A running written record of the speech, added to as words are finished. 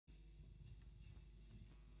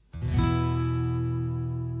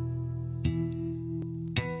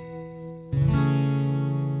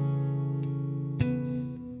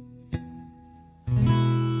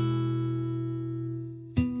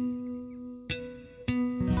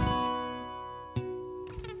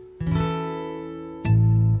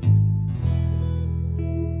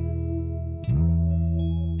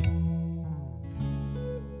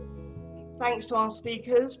thanks to our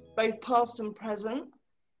speakers, both past and present.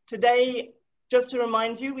 Today, just to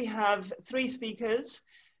remind you, we have 3 speakers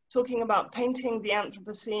talking about painting the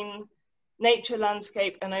Anthropocene, nature,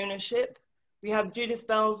 landscape, and ownership. We have Judith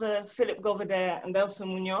Belzer, Govedare and Elsa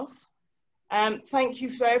Muñoz. Thank you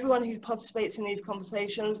for everyone who participates in these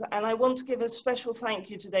conversations. And I want to give a special thank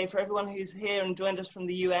you today for everyone who's here and joined us from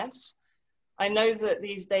the US. I know that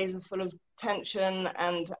these days are full of tension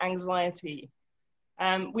and anxiety.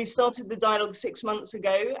 We started the dialogue 6 months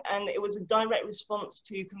ago, and it was a direct response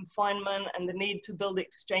to confinement and the need to build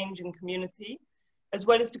exchange and community, as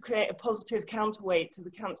well as to create a positive counterweight to the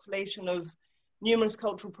cancellation of numerous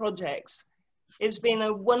cultural projects. It's been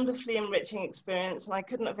a wonderfully enriching experience, and I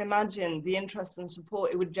couldn't have imagined the interest and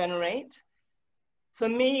support it would generate. For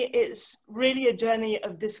me, it's really a journey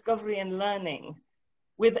of discovery and learning.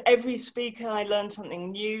 With every speaker, I learn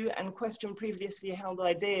something new and question previously held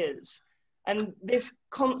ideas. And this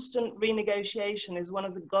constant renegotiation is one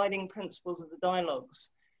of the guiding principles of the dialogues.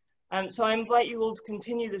 So I invite you all to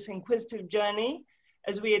continue this inquisitive journey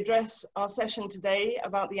as we address our session today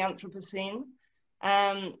about the Anthropocene.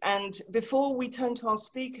 And before we turn to our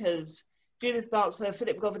speakers, Judith Belzer,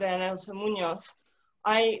 Govedare and Elsa Muñoz,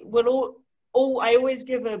 I always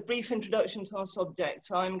give a brief introduction to our subject,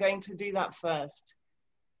 so I'm going to do that first.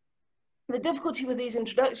 The difficulty with these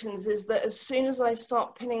introductions is that as soon as I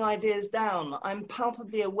start pinning ideas down, I'm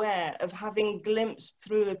palpably aware of having glimpsed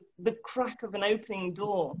through the crack of an opening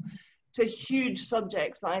door to huge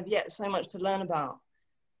subjects that I've yet so much to learn about.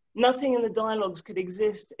 Nothing in the dialogues could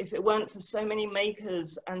exist if it weren't for so many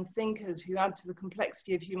makers and thinkers who add to the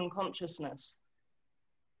complexity of human consciousness.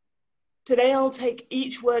 Today, I'll take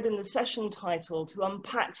each word in the session title to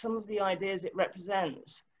unpack some of the ideas it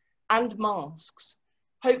represents and masks,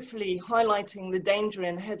 hopefully highlighting the danger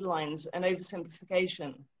in headlines and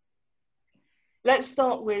oversimplification. Let's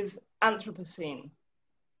start with Anthropocene,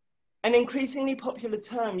 an increasingly popular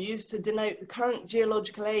term used to denote the current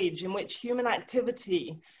geological age in which human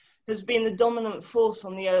activity has been the dominant force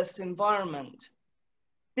on the Earth's environment.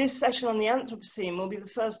 This session on the Anthropocene will be the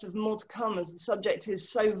first of more to come, as the subject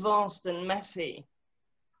is so vast and messy.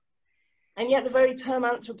 And yet the very term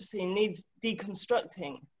Anthropocene needs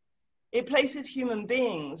deconstructing. It places human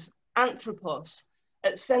beings, anthropos,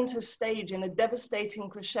 at center stage in a devastating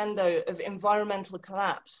crescendo of environmental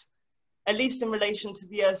collapse, at least in relation to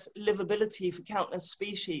the Earth's livability for countless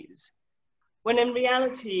species. When in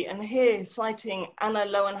reality, and here citing Anna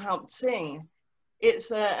Lowenhaupt-Singh,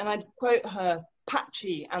 it's, and I'd quote her,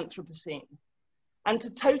 patchy Anthropocene. And to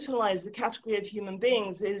totalize the category of human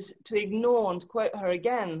beings is to ignore, and to quote her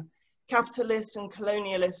again, capitalist and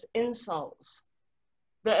colonialist insults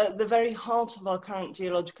that are at the very heart of our current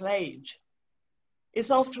geological age.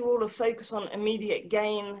 It's after all a focus on immediate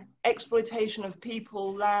gain, exploitation of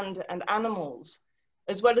people, land, and animals,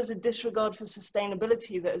 as well as a disregard for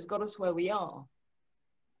sustainability that has got us where we are.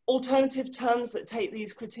 Alternative terms that take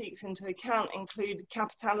these critiques into account include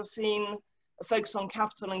capitalocene, a focus on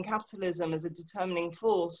capital and capitalism as a determining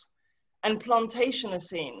force, and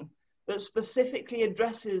plantationocene, that specifically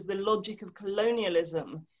addresses the logic of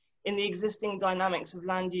colonialism in the existing dynamics of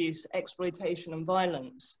land use, exploitation, and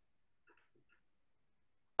violence.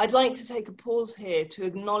 I'd like to take a pause here to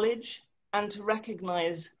acknowledge and to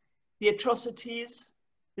recognize the atrocities,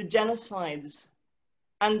 the genocides,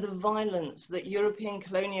 and the violence that European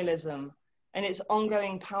colonialism and its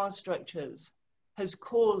ongoing power structures has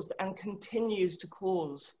caused and continues to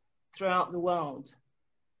cause throughout the world.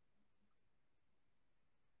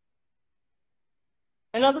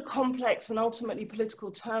 Another complex and ultimately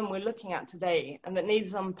political term we're looking at today, and that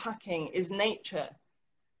needs unpacking, is nature.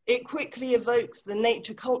 It quickly evokes the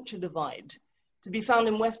nature-culture divide to be found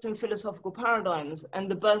in Western philosophical paradigms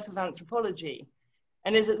and the birth of anthropology,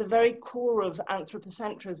 and is at the very core of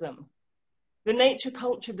anthropocentrism. The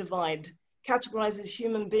nature-culture divide categorizes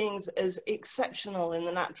human beings as exceptional in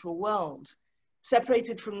the natural world,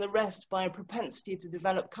 separated from the rest by a propensity to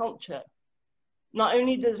develop culture. Not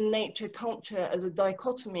only does nature-culture as a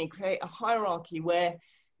dichotomy create a hierarchy where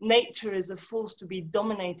nature is a force to be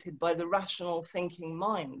dominated by the rational thinking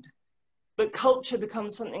mind, but culture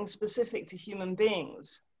becomes something specific to human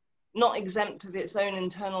beings, not exempt of its own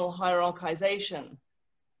internal hierarchization.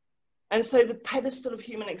 And so the pedestal of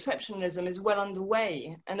human exceptionalism is well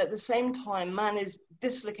underway, and at the same time, man is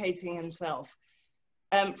dislocating himself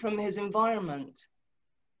from his environment.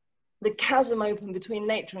 The chasm open between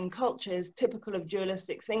nature and culture is typical of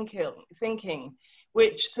dualistic thinking,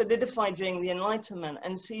 which solidified during the Enlightenment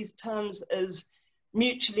and sees terms as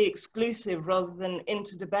mutually exclusive rather than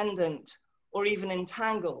interdependent or even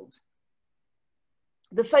entangled.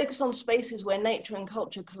 The focus on spaces where nature and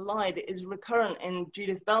culture collide is recurrent in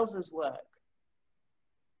Judith Belzer's work.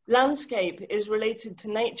 Landscape is related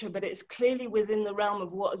to nature, but it's clearly within the realm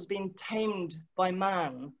of what has been tamed by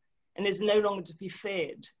man and is no longer to be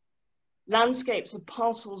feared. Landscapes are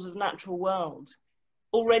parcels of natural world,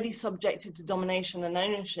 already subjected to domination and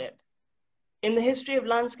ownership. In the history of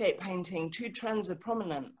landscape painting, two trends are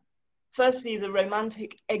prominent. Firstly, the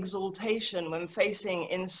romantic exaltation when facing,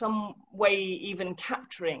 in some way even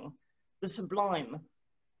capturing, the sublime.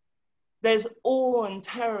 There's awe and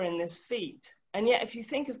terror in this feat. And yet, if you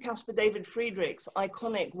think of Caspar David Friedrich's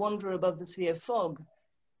iconic Wanderer Above the Sea of Fog,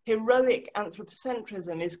 heroic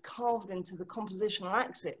anthropocentrism is carved into the compositional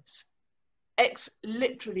axis. X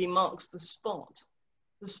literally marks the spot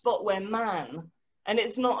where man, and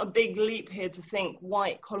it's not a big leap here to think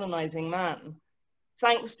white colonizing man,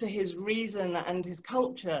 thanks to his reason and his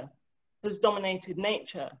culture, has dominated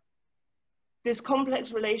nature. This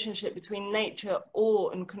complex relationship between nature, awe,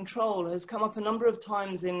 and control has come up a number of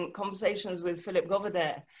times in conversations with Philip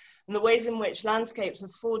Govedare, and the ways in which landscapes are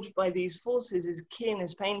forged by these forces is key in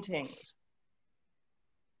his paintings.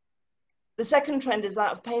 The second trend is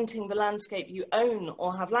that of painting the landscape you own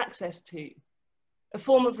or have access to, a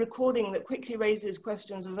form of recording that quickly raises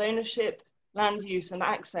questions of ownership, land use, and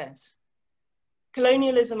access.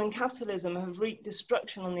 Colonialism and capitalism have wreaked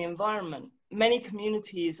destruction on the environment, many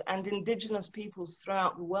communities and indigenous peoples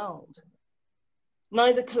throughout the world.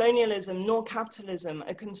 Neither colonialism nor capitalism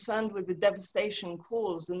are concerned with the devastation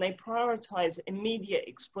caused, and they prioritize immediate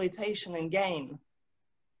exploitation and gain.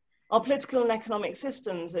 Our political and economic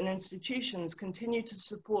systems and institutions continue to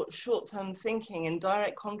support short-term thinking in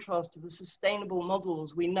direct contrast to the sustainable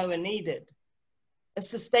models we know are needed. A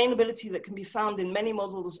sustainability that can be found in many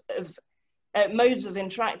models of modes of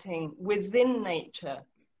interacting within nature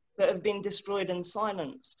that have been destroyed and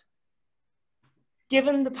silenced.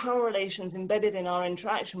 Given the power relations embedded in our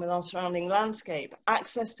interaction with our surrounding landscape,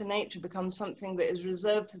 access to nature becomes something that is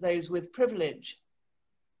reserved to those with privilege.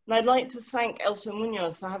 And I'd like to thank Elsa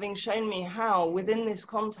Muñoz for having shown me how, within this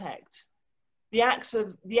context, the act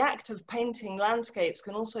of painting landscapes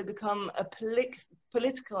can also become a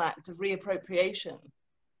political act of reappropriation.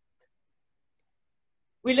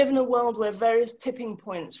 We live in a world where various tipping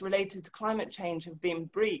points related to climate change have been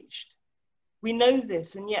breached. We know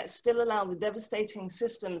this and yet still allow the devastating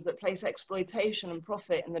systems that place exploitation and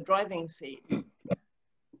profit in the driving seat.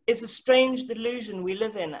 It's a strange delusion we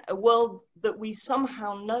live in, a world that we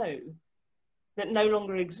somehow know that no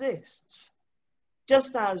longer exists.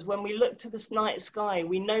 Just as when we look to the night sky,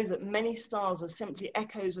 we know that many stars are simply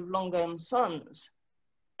echoes of long-gone suns,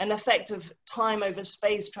 an effect of time over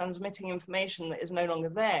space transmitting information that is no longer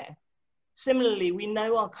there. Similarly, we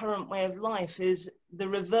know our current way of life is the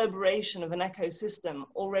reverberation of an ecosystem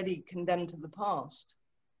already condemned to the past.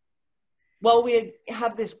 While we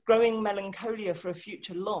have this growing melancholia for a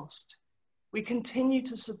future lost, we continue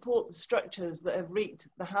to support the structures that have wreaked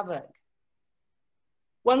the havoc.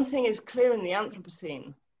 One thing is clear in the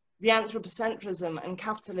Anthropocene, the anthropocentrism and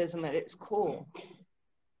capitalism at its core.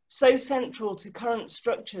 So central to current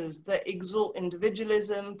structures that exalt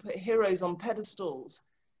individualism, put heroes on pedestals,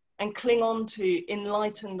 and cling on to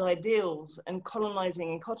enlightened ideals and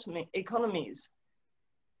colonizing economies.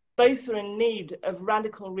 Both are in need of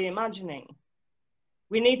radical reimagining.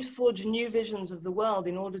 We need to forge new visions of the world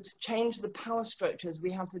in order to change the power structures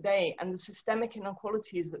we have today and the systemic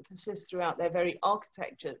inequalities that persist throughout their very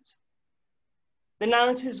architectures. The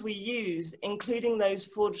narratives we use, including those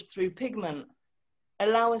forged through pigment,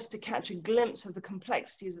 allow us to catch a glimpse of the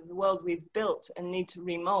complexities of the world we've built and need to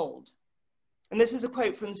remold. And this is a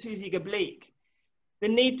quote from Susie Gablique. The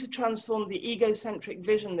need to transform the egocentric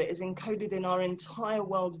vision that is encoded in our entire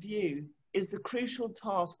worldview is the crucial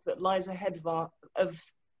task that lies ahead of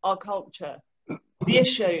our culture. The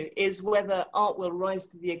issue is whether art will rise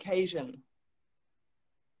to the occasion.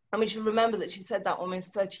 And we should remember that she said that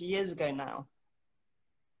almost 30 years ago now.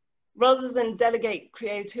 Rather than delegate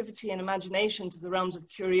creativity and imagination to the realms of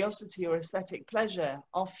curiosity or aesthetic pleasure,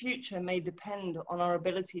 our future may depend on our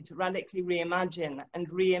ability to radically reimagine and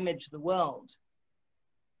re-image the world.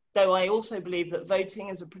 Though I also believe that voting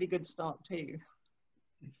is a pretty good start too.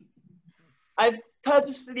 I've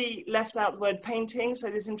purposely left out the word painting so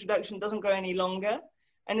this introduction doesn't grow any longer,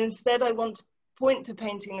 and instead I want to point to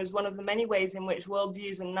painting as one of the many ways in which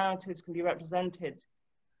worldviews and narratives can be represented.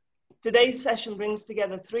 Today's session brings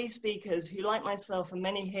together three speakers who, like myself and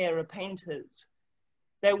many here, are painters.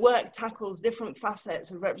 Their work tackles different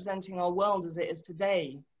facets of representing our world as it is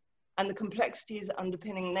today, and the complexities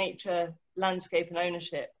underpinning nature, landscape, and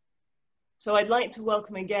ownership. So I'd like to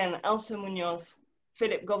welcome again Elsa Muñoz,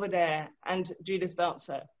 Philip Govedare and Judith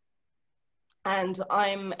Belzer. And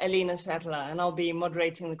I'm Elina Cerla, and I'll be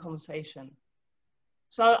moderating the conversation.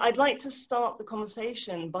 So I'd like to start the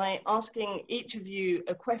conversation by asking each of you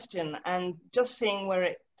a question and just seeing where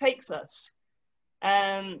it takes us.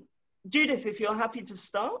 Judith, if you're happy to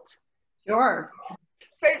start. Sure.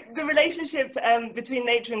 So the relationship between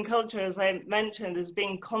nature and culture, as I mentioned, has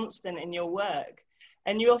been constant in your work.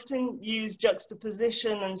 And you often use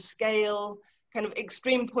juxtaposition and scale, kind of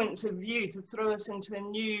extreme points of view to throw us into a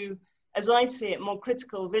new, as I see it, more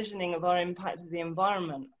critical visioning of our impact of the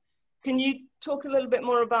environment. Can you talk a little bit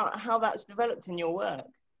more about how that's developed in your work?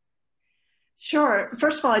 Sure.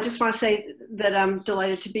 First of all, I just want to say that I'm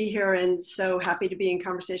delighted to be here and so happy to be in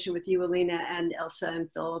conversation with you, Elina, and Elsa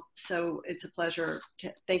and Philip. So it's a pleasure.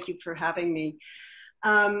 Thank you for having me.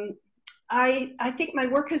 I think my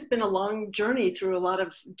work has been a long journey through a lot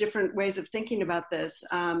of different ways of thinking about this.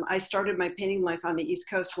 I started my painting life on the East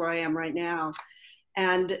Coast where I am right now.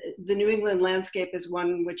 And the New England landscape is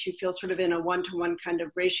one which you feel sort of in a one-to-one kind of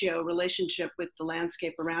ratio relationship with the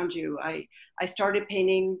landscape around you. I started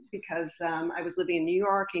painting because I was living in New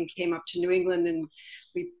York and came up to New England, and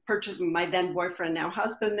we purchased, my then boyfriend, now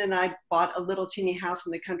husband, and I bought a little teeny house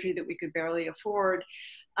in the country that we could barely afford.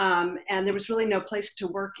 And there was really no place to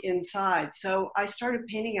work inside. So I started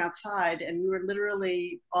painting outside, and we were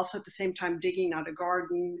literally also at the same time digging out a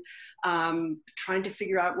garden, trying to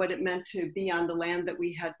figure out what it meant to be on the land that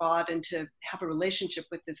we had bought and to have a relationship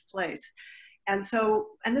with this place. And so,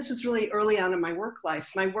 and this was really early on in my work life.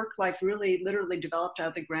 My work life really literally developed out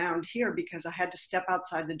of the ground here because I had to step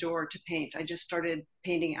outside the door to paint. I just started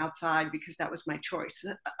painting outside because that was my choice,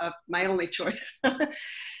 my only choice.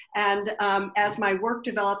 And as my work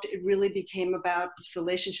developed, it really became about this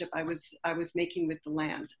relationship I was making with the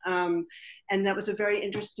land. And that was a very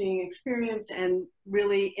interesting experience and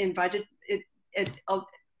really invited it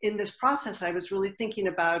in this process, I was really thinking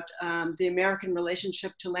about the American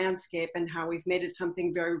relationship to landscape and how we've made it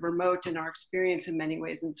something very remote in our experience in many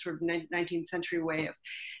ways, in sort of 19th century way of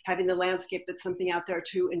having the landscape that's something out there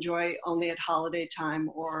to enjoy only at holiday time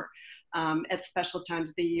or at special times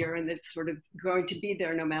of the year, and it's sort of going to be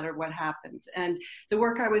there no matter what happens. And the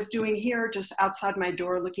work I was doing here, just outside my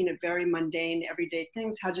door, looking at very mundane, everyday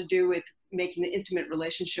things, had to do with making an intimate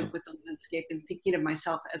relationship with the landscape and thinking of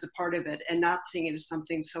myself as a part of it and not seeing it as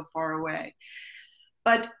something so far away.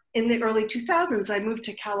 But in the early 2000s, I moved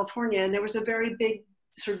to California, and there was a very big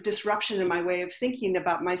sort of disruption in my way of thinking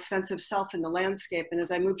about my sense of self in the landscape. And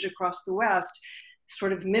as I moved across the West,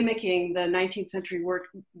 sort of mimicking the 19th century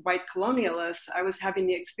white colonialists, I was having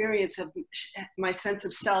the experience of my sense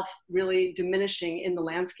of self really diminishing in the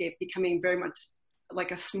landscape, becoming very much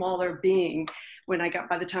like a smaller being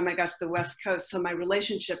by the time I got to the West Coast. So my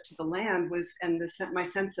relationship to the land was, and my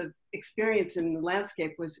sense of experience in the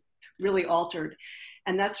landscape was really altered.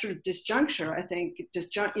 And that sort of disjuncture, I think,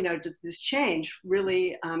 this change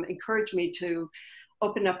really encouraged me to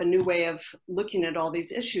open up a new way of looking at all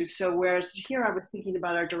these issues. So whereas here I was thinking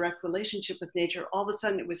about our direct relationship with nature, all of a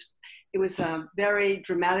sudden it was very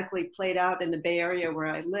dramatically played out in the Bay Area where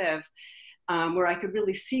I live, where I could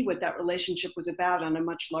really see what that relationship was about on a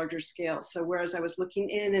much larger scale. So whereas I was looking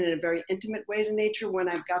in a very intimate way to nature, when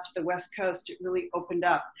I got to the West Coast, it really opened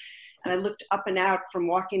up. And I looked up and out from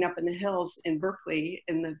walking up in the hills in Berkeley,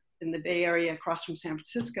 in the Bay Area across from San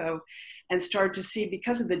Francisco, and started to see,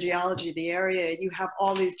 because of the geology of the area, you have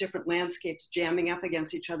all these different landscapes jamming up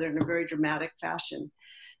against each other in a very dramatic fashion.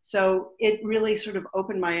 So it really sort of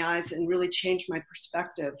opened my eyes and really changed my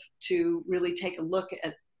perspective to really take a look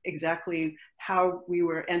at exactly how we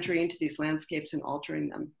were entering into these landscapes and altering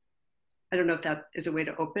them. I don't know if that is a way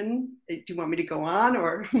to open. Do you want me to go on,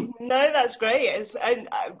 or? No, that's great.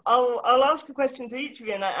 I'll ask a question to each of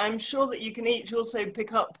you, and I'm sure that you can each also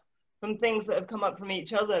pick up from things that have come up from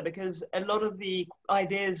each other, because a lot of the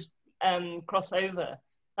ideas cross over.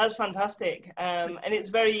 That's fantastic. And it's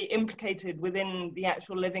very implicated within the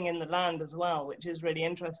actual living in the land as well, which is really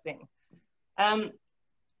interesting.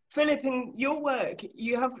 Philip, in your work,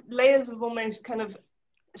 you have layers of almost kind of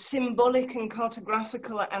symbolic and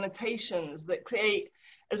cartographical annotations that create,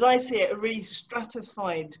 as I see it, a really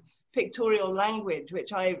stratified pictorial language,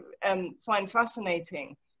 which I find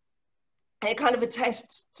fascinating. It kind of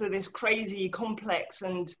attests to this crazy, complex,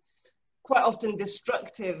 and quite often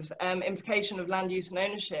destructive implication of land use and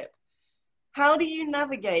ownership. How do you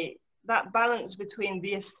navigate that balance between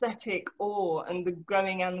the aesthetic awe and the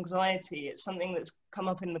growing anxiety? It's something that's come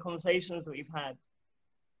up in the conversations that we've had.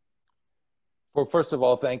 Well, first of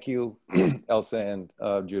all, thank you, Elsa and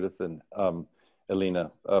Judith and Elina,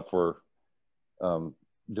 for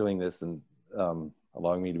doing this and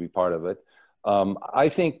allowing me to be part of it. I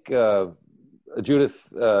think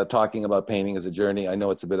Judith talking about painting as a journey, I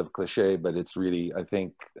know it's a bit of a cliche, but it's really, I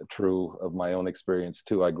think, true of my own experience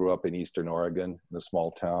too. I grew up in Eastern Oregon, in a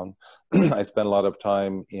small town. I spent a lot of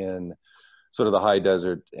time in sort of the high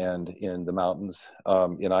desert and in the mountains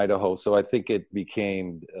in Idaho. So I think it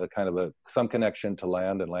became kind of some connection to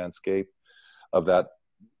land and landscape of that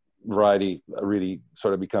variety really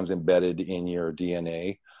sort of becomes embedded in your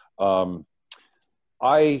DNA.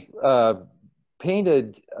 I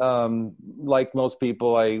painted, like most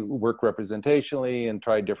people, I worked representationally and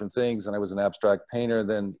tried different things, and I was an abstract painter.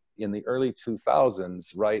 Then in the early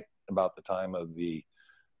 2000s, right about the time of the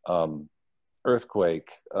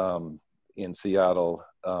earthquake in Seattle,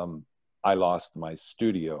 I lost my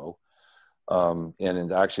studio, and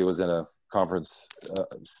it actually was in a conference,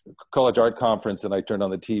 college art conference, and I turned on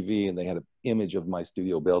the TV and they had an image of my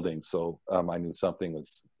studio building. So I knew something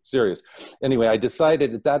was serious. Anyway, I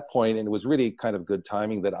decided at that point, and it was really kind of good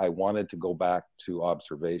timing, that I wanted to go back to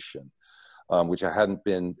observation, which I hadn't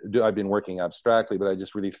been, I've been working abstractly, but I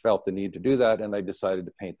just really felt the need to do that. And I decided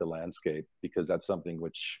to paint the landscape because that's something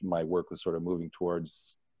which my work was sort of moving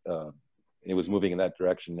towards. It was moving in that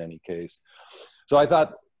direction in any case. So I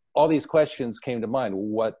thought, all these questions came to mind.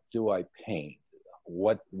 What do I paint?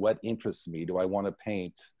 What interests me? Do I want to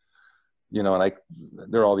paint? You know, and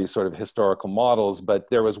there are all these sort of historical models, but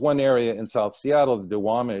there was one area in South Seattle, the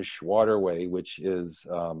Duwamish Waterway, which is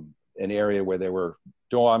an area where there were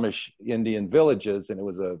Duwamish Indian villages, and it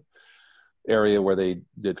was a area where they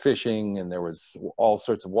did fishing, and there was all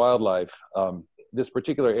sorts of wildlife. This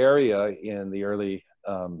particular area in the early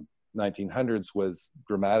 1900s was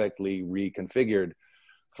dramatically reconfigured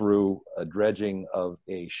through a dredging of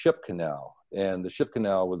a ship canal. And the ship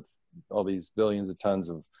canal, with all these billions of tons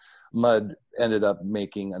of mud, ended up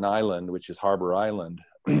making an island, which is Harbor Island.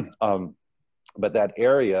 But that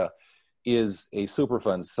area is a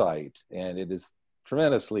Superfund site, and it is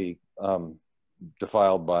tremendously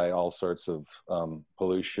defiled by all sorts of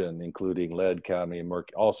pollution, including lead, cadmium,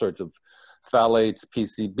 mercury, all sorts of phthalates,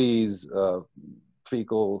 PCBs,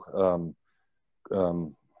 fecal,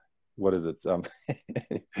 what is it?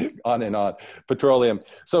 On and on, petroleum.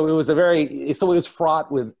 So it was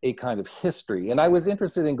fraught with a kind of history. And I was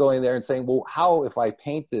interested in going there and saying, well, how, if I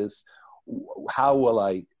paint this, how will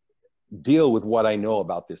I deal with what I know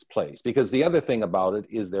about this place? Because the other thing about it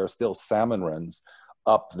is there are still salmon runs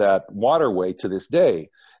up that waterway to this day.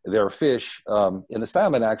 There are fish, and the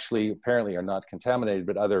salmon actually apparently are not contaminated,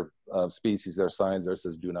 but other species, there are signs there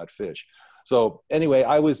says do not fish. So anyway,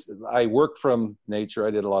 I worked from nature.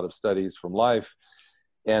 I did a lot of studies from life,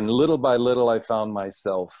 and little by little, I found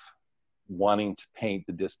myself wanting to paint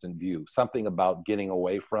the distant view, something about getting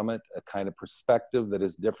away from it, a kind of perspective that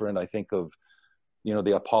is different. I think of, you know,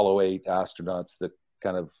 the Apollo 8 astronauts, the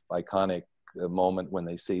kind of iconic moment when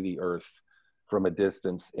they see the Earth from a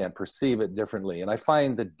distance and perceive it differently. And I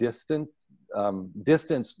find the distance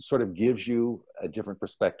sort of gives you a different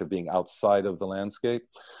perspective being outside of the landscape.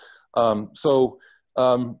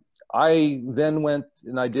 I then went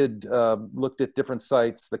and I looked at different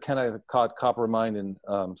sites. The Kennecott copper mine in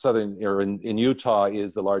in Utah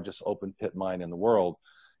is the largest open pit mine in the world.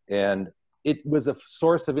 And it was a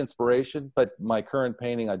source of inspiration, but my current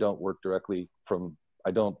painting, I don't work directly from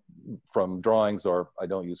drawings, or I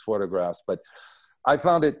don't use photographs, but I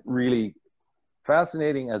found it really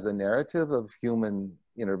fascinating as a narrative of human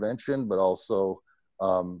intervention, but also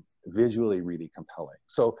visually really compelling.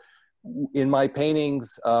 So in my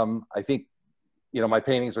paintings, I think, you know, my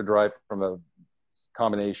paintings are derived from a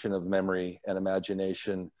combination of memory and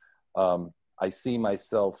imagination. I see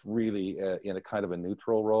myself really in a kind of a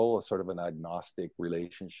neutral role, a sort of an agnostic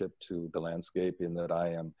relationship to the landscape, in that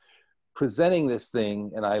I am presenting this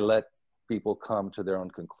thing and I let people come to their own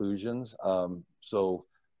conclusions.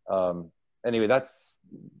 Anyway, that's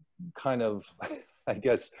kind of, I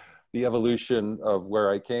guess, the evolution of where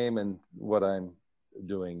I came and what I'm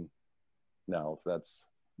doing now, if that's...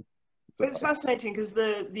 It's fascinating because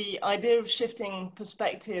the idea of shifting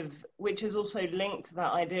perspective, which is also linked to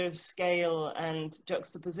that idea of scale and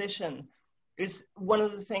juxtaposition, is one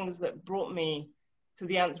of the things that brought me to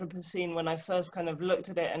the Anthropocene when I first kind of looked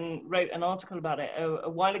at it and wrote an article about it a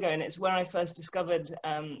while ago. And it's where I first discovered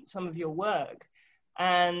some of your work.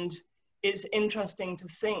 And it's interesting to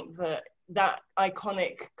think that that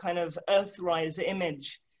iconic kind of Earthrise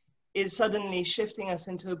image is suddenly shifting us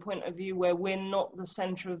into a point of view where we're not the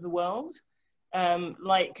center of the world,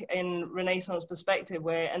 like in Renaissance perspective,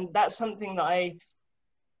 and that's something that I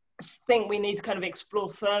think we need to kind of explore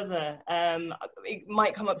further. It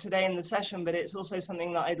might come up today in the session, but it's also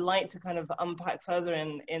something that I'd like to kind of unpack further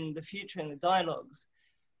in the future in the dialogues.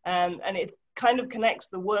 And kind of connects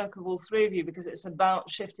the work of all three of you, because it's about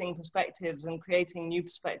shifting perspectives and creating new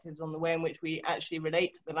perspectives on the way in which we actually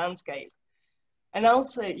relate to the landscape. And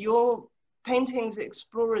also, your paintings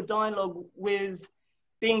explore a dialogue with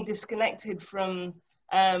being disconnected from,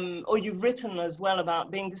 or you've written as well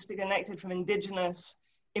about being disconnected from indigenous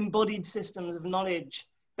embodied systems of knowledge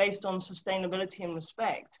based on sustainability and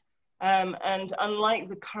respect. And unlike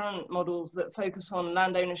the current models that focus on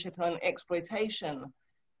land ownership and exploitation.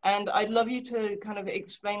 And I'd love you to kind of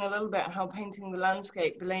explain a little bit how painting the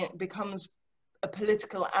landscape becomes a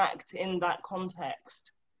political act in that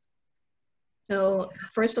context. So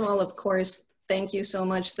first of all, of course, thank you so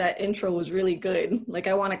much. That intro was really good. Like,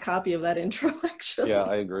 I want a copy of that intro, actually. Yeah,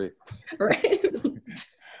 I agree. Right?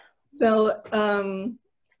 So,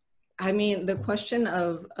 I mean, the question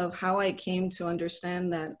of how I came to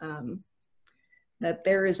understand that, that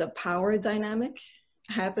there is a power dynamic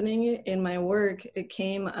happening in my work, it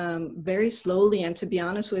came very slowly. And to be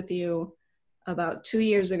honest with you, about 2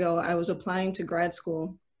 years ago, I was applying to grad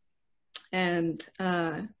school. And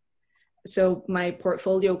so my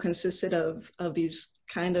portfolio consisted of these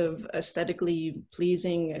kind of aesthetically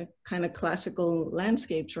pleasing kind of classical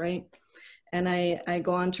landscapes, right? And I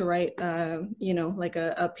go on to write, you know, like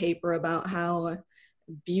a paper about how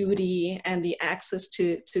beauty and the access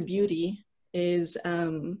to beauty is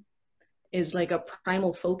like a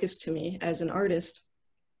primal focus to me as an artist.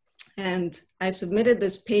 And I submitted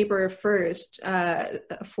this paper first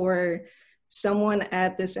for someone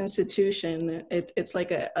at this institution. It's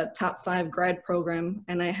like a top 5 grad program.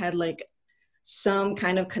 And I had like some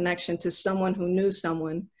kind of connection to someone who knew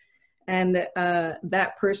someone. And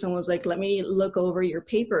that person was like, let me look over your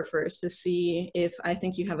paper first to see if I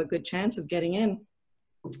think you have a good chance of getting in.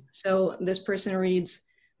 So this person reads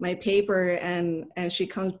my paper and she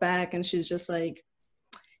comes back and she's just like,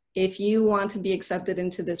 if you want to be accepted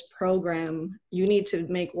into this program, you need to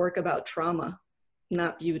make work about trauma,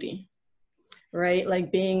 not beauty, right?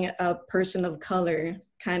 Like, being a person of color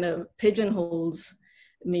kind of pigeonholes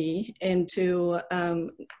me into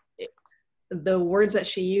the words that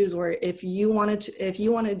she used were, if you want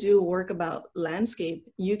to do work about landscape,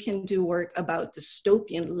 you can do work about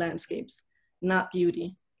dystopian landscapes, not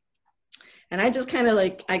beauty. And I just kind of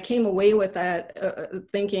like, I came away with that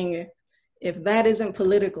thinking, if that isn't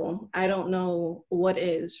political, I don't know what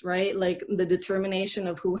is, right? Like, the determination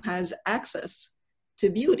of who has access to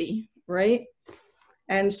beauty, right?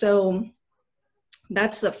 And so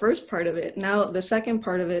that's the first part of it. Now, the second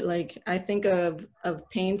part of it, like, I think of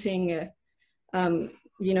painting,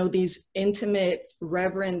 you know, these intimate,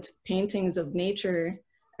 reverent paintings of nature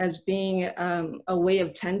as being a way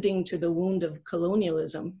of tending to the wound of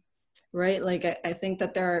colonialism, right? Like, I think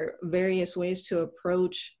that there are various ways to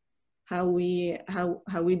approach how we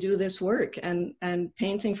do this work, and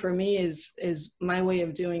painting for me is my way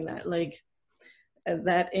of doing that. Like,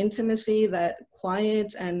 that intimacy, that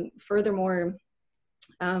quiet, and furthermore,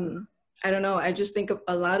 I don't know, I just think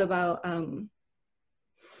a lot about,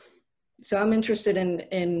 so I'm interested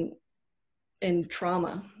in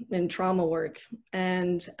trauma work,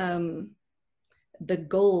 and the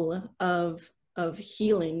goal of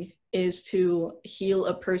healing is to heal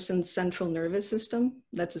a person's central nervous system.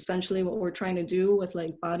 That's essentially what we're trying to do with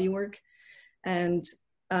like body work. And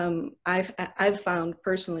I've found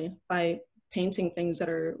personally, by painting things that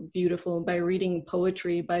are beautiful, by reading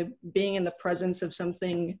poetry, by being in the presence of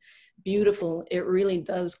something beautiful, it really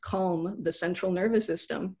does calm the central nervous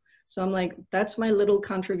system. So I'm like, that's my little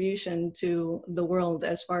contribution to the world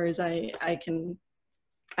as far as I can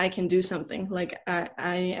do something. Like,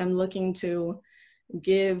 I am looking to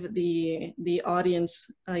give the audience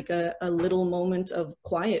like a little moment of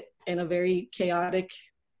quiet in a very chaotic,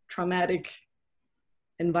 traumatic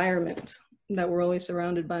environment that we're always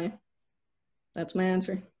surrounded by. That's my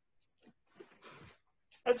answer.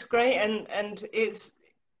 That's great, and it's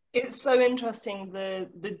so interesting,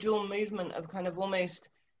 the dual movement of kind of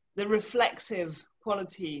almost the reflexive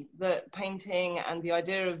quality that painting and the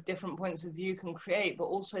idea of different points of view can create, but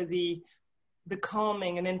also the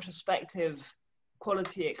calming and introspective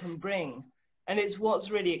quality it can bring. And it's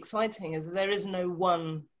what's really exciting is that there is no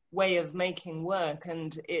one way of making work,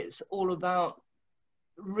 and it's all about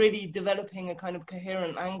really developing a kind of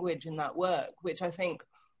coherent language in that work, which I think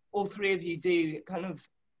all three of you do kind of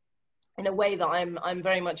in a way that I'm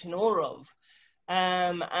very much in awe of.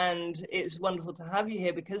 And it's wonderful to have you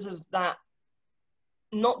here because of that,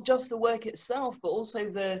 not just the work itself, but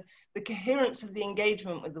also the coherence of the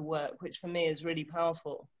engagement with the work, which for me is really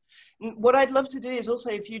powerful. What I'd love to do is also,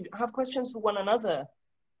 if you have questions for one another,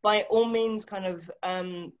 by all means kind of,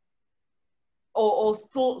 or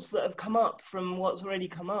thoughts that have come up from what's already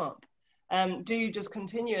come up, do you just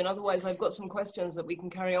continue? And otherwise, I've got some questions that we can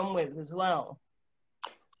carry on with as well.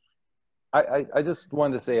 I just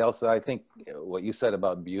wanted to say, Elsa, I think what you said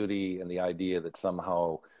about beauty and the idea that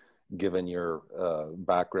somehow, given your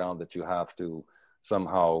background, that you have to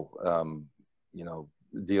somehow, you know,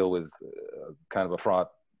 deal with kind of a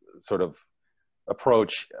fraught sort of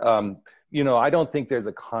approach. You know, I don't think there's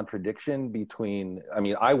a contradiction between, I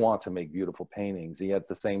mean, I want to make beautiful paintings, yet at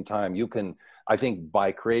the same time, you can, I think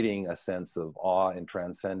by creating a sense of awe and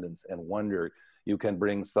transcendence and wonder, you can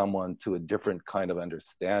bring someone to a different kind of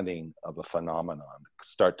understanding of a phenomenon,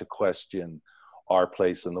 start to question our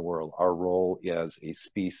place in the world, our role as a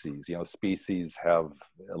species. You know, species have,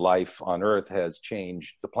 life on Earth has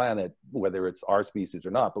changed the planet, whether it's our species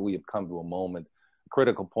or not, but we have come to a moment, a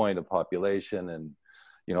critical point of population and,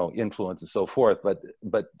 you know, influence and so forth.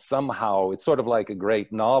 But somehow it's sort of like a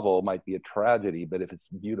great novel might be a tragedy, but if it's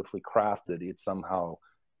beautifully crafted, it somehow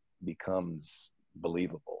becomes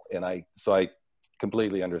believable. And so I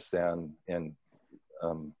completely understand and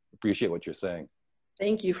appreciate what you're saying.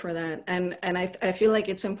 Thank you for that. And I feel like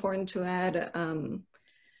it's important to add,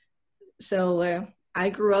 I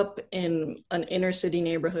grew up in an inner city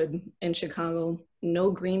neighborhood in Chicago,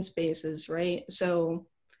 no green spaces, right? So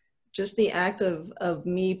just the act of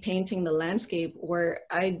me painting the landscape where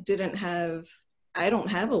I don't have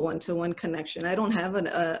a one-to-one connection. I don't have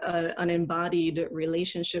an embodied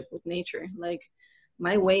relationship with nature. Like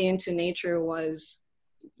my way into nature was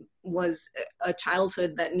a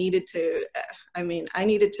childhood that needed to, I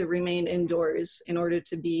needed to remain indoors in order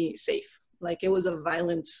to be safe. Like it was a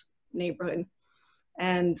violent neighborhood.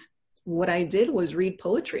 And what I did was read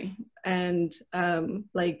poetry, and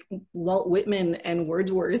like Walt Whitman and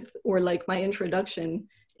Wordsworth were like my introduction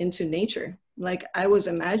into nature. Like I was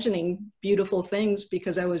imagining beautiful things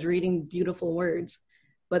because I was reading beautiful words,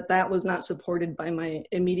 but that was not supported by my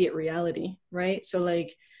immediate reality, right? So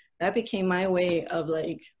like that became my way of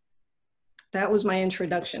like, that was my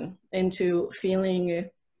introduction into feeling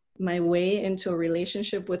my way into a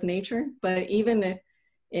relationship with nature. But even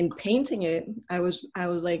in painting it, I was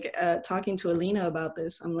like talking to Elina about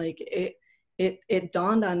this. I'm like, it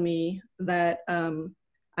dawned on me that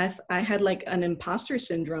I had like an imposter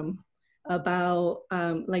syndrome about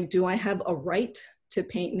like, do I have a right to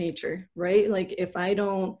paint nature, right? Like if I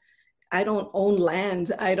don't own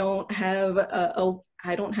land, I don't have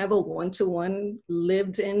a one-to-one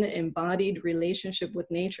lived in embodied relationship with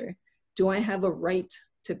nature. Do I have a right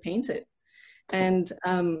to paint it? And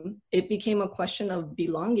it became a question of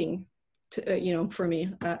belonging to, you know, for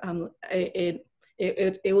me. It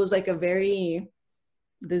was like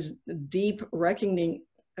this deep reckoning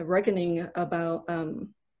about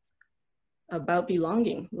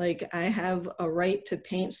belonging. Like I have a right to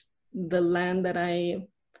paint the land that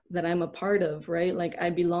I'm a part of, right? Like I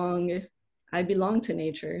belong to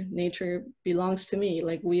nature. Nature belongs to me.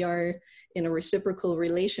 Like we are in a reciprocal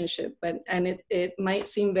relationship. And it might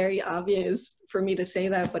seem very obvious for me to say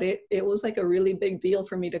that, but it was like a really big deal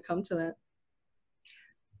for me to come to that.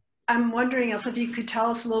 I'm wondering, Elsa, if you could tell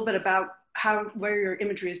us a little bit about where your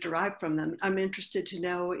imagery is derived from them. I'm interested to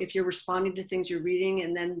know if you're responding to things you're reading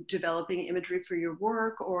and then developing imagery for your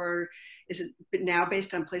work, or is it now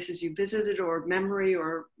based on places you visited or memory,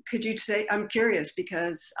 or could you say, I'm curious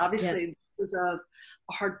because obviously it was a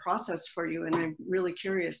hard process for you, and I'm really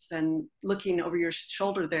curious and looking over your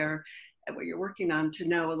shoulder there at what you're working on to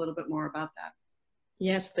know a little bit more about that.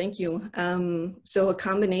 Yes, thank you. So a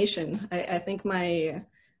combination. I think my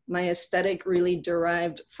aesthetic really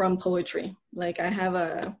derived from poetry. Like I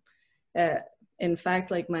have in fact,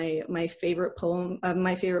 like my favorite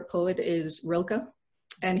poet is Rilke,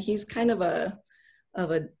 and he's kind of a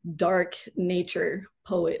dark nature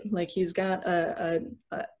poet. Like he's got a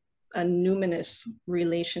numinous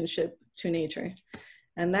relationship to nature,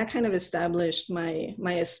 and that kind of established my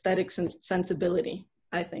aesthetic sensibility,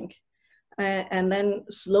 I think. And then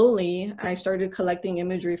slowly I started collecting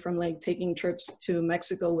imagery from like taking trips to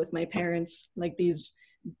Mexico with my parents, like these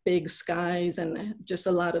big skies and just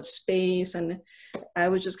a lot of space. And I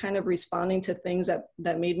was just kind of responding to things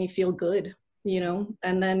that made me feel good, you know?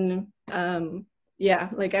 And then, yeah,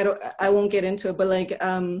 like I won't get into it, but like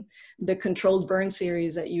the Controlled Burn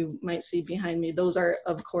series that you might see behind me, those are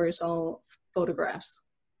of course all photographs.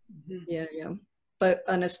 Mm-hmm. Yeah. But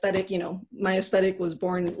an aesthetic, you know, my aesthetic was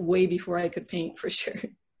born way before I could paint, for sure.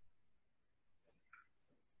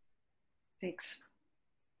 Thanks.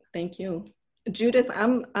 Thank you. Judith,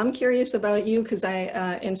 I'm curious about you because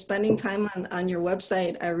in spending time on your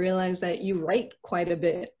website, I realized that you write quite a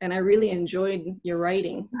bit, and I really enjoyed your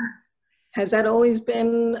writing. Has that always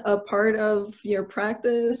been a part of your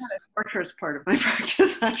practice? Structure is part of my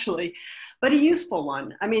practice, actually, but a useful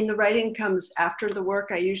one. I mean, the writing comes after the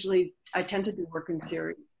work. I tend to do work in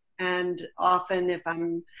series. And often if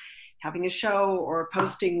I'm having a show or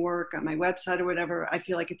posting work on my website or whatever, I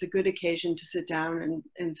feel like it's a good occasion to sit down and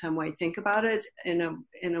in some way think about it in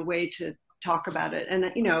a way to talk about it.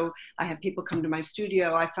 And, you know, I have people come to my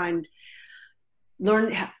studio. I find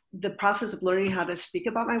the process of learning how to speak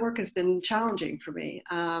about my work has been challenging for me.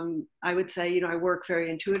 I would say, you know, I work very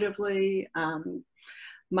intuitively.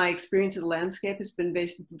 My experience of the landscape has been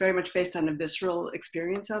very much based on a visceral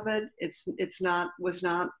experience of it. Was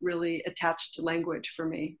not really attached to language for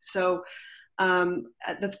me. So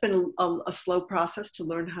that's been a slow process to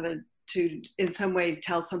learn how to in some way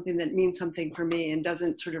tell something that means something for me and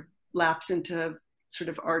doesn't sort of lapse into sort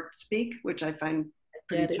of art speak, which I find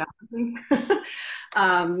pretty challenging.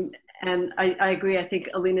 And I agree. I think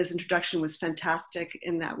Elina's introduction was fantastic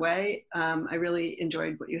in that way. I really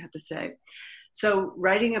enjoyed what you had to say. So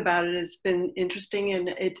writing about it has been interesting,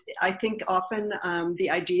 and I think often the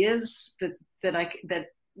ideas that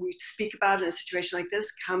we speak about in a situation like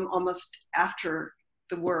this come almost after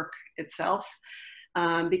the work itself,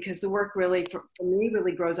 because the work really, for me,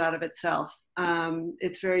 really grows out of itself.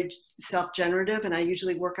 It's very self-generative, and I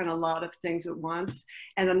usually work on a lot of things at once,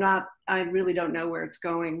 and I really don't know where it's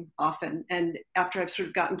going often. And after I've sort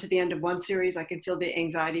of gotten to the end of one series, I can feel the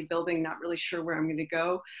anxiety building, not really sure where I'm going to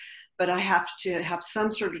go. But I have to have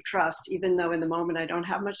some sort of trust, even though in the moment I don't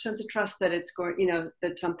have much sense of trust that it's going, you know,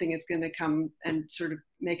 that something is going to come and sort of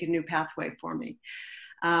make a new pathway for me.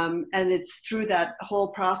 And it's through that whole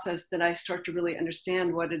process that I start to really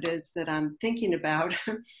understand what it is that I'm thinking about.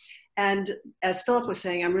 And as Philip was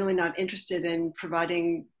saying, I'm really not interested in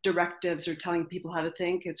providing directives or telling people how to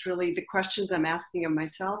think. It's really the questions I'm asking of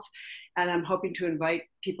myself. And I'm hoping to invite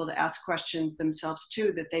people to ask questions themselves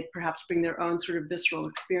too, that they perhaps bring their own sort of visceral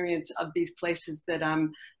experience of these places that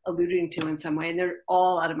I'm alluding to in some way. And they're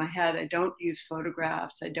all out of my head. I don't use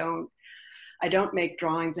photographs. I don't make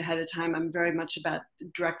drawings ahead of time. I'm very much about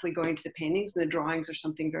directly going to the paintings, and the drawings are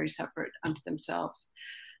something very separate unto themselves.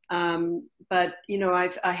 But, you know,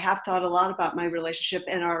 I have thought a lot about my relationship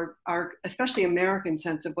and our especially American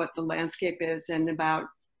sense of what the landscape is, and about,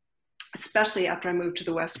 especially after I moved to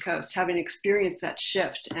the West Coast, having experienced that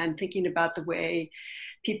shift and thinking about the way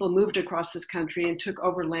people moved across this country and took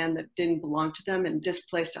over land that didn't belong to them and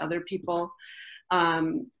displaced other people.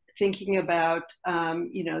 Thinking about,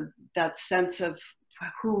 you know, that sense of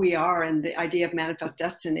who we are and the idea of manifest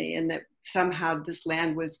destiny, and that somehow this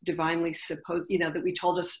land was divinely supposed, you know, that we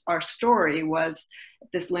told us our story was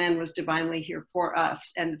this land was divinely here for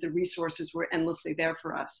us, and that the resources were endlessly there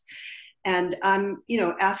for us. And I'm, you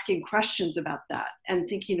know, asking questions about that and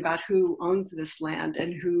thinking about who owns this land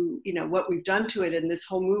and who, you know, what we've done to it. And this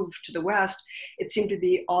whole move to the West, it seemed to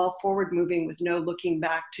be all forward moving with no looking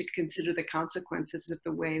back to consider the consequences of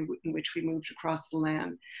the way in which we moved across the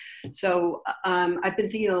land. So I've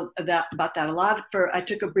been thinking about that a lot. I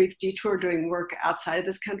took a brief detour doing work outside of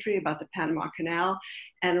this country about the Panama Canal.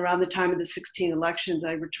 And around the time of the 2016 elections,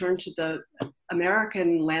 I returned to the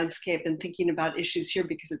American landscape and thinking about issues here,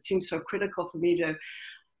 because it seems so critical for me to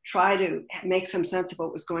try to make some sense of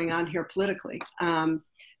what was going on here politically.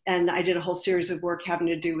 And I did a whole series of work having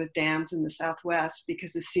to do with dams in the Southwest,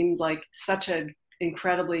 because it seemed like such an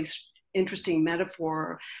incredibly interesting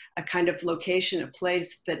metaphor, a kind of location, a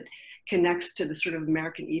place that connects to the sort of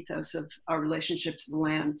American ethos of our relationship to the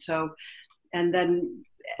land. So, and then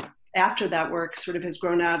after that work sort of has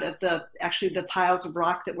grown out of the piles of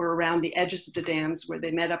rock that were around the edges of the dams where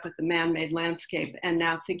they met up with the man-made landscape. And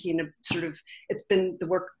now thinking of sort of, it's been the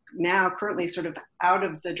work now currently sort of out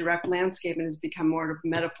of the direct landscape and has become more of a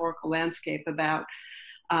metaphorical landscape about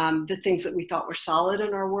the things that we thought were solid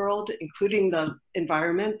in our world, including the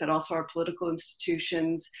environment, but also our political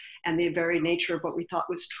institutions and the very nature of what we thought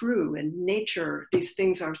was true. And nature, these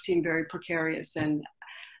things seem very precarious and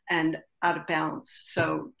out of balance.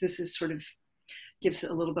 So this is sort of gives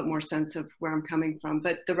a little bit more sense of where I'm coming from.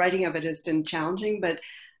 But the writing of it has been challenging, but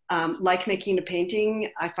like making a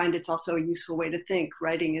painting, I find it's also a useful way to think.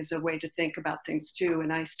 Writing is a way to think about things too.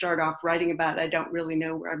 And I start off writing about, I don't really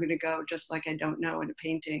know where I'm going to go, just like I don't know in a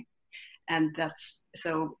painting. And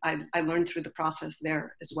so I learned through the process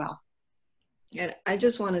there as well. And I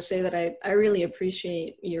just want to say that I really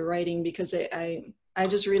appreciate your writing, because I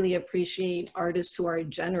just really appreciate artists who are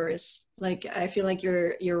generous. Like, I feel like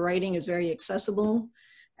your writing is very accessible,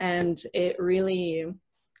 and it really,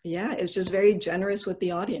 yeah, it's just very generous with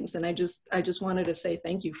the audience. And I just wanted to say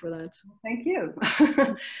thank you for that. Thank you.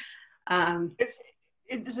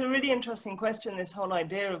 it's a really interesting question, this whole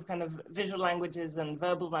idea of kind of visual languages and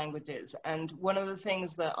verbal languages. And one of the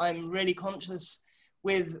things that I'm really conscious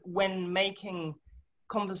with when making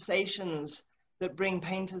conversations that bring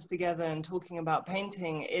painters together and talking about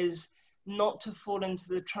painting is not to fall into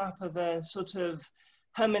the trap of a sort of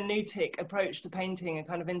hermeneutic approach to painting, a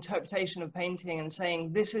kind of interpretation of painting and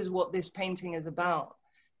saying, this is what this painting is about.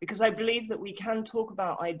 Because I believe that we can talk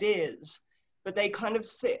about ideas, but they kind of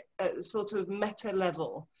sit at a sort of meta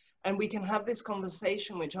level. And we can have this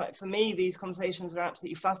conversation, which for me, these conversations are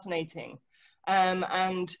absolutely fascinating.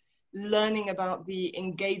 And learning about the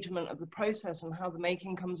engagement of the process and how the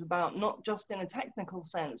making comes about, not just in a technical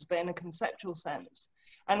sense, but in a conceptual sense.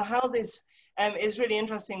 And how this is really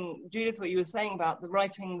interesting, Judith, what you were saying about the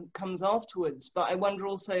writing comes afterwards, but I wonder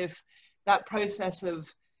also if that process of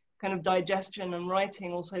kind of digestion and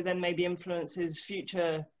writing also then maybe influences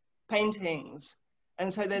future paintings.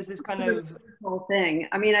 And so there's this kind of whole thing.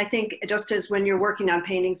 I mean, I think just as when you're working on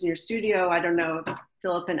paintings in your studio, I don't know if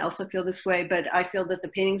Philip and Elsa feel this way, but I feel that the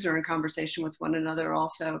paintings are in conversation with one another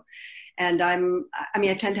also. And I mean,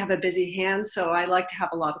 I tend to have a busy hand, so I like to have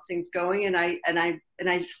a lot of things going, and I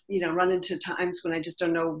just, you know, run into times when I just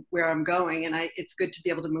don't know where I'm going, and it's good to be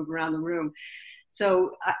able to move around the room.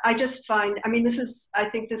 So I just find, I mean, I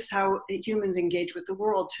think this is how humans engage with the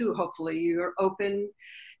world too, hopefully. You're open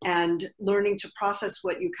and learning to process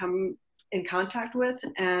what you come in contact with.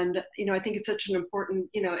 And, you know, I think it's such an important,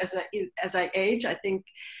 you know, as I age, I think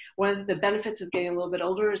one of the benefits of getting a little bit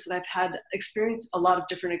older is that I've had a lot of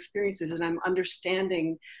different experiences, and I'm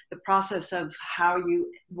understanding the process of how you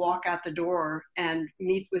walk out the door and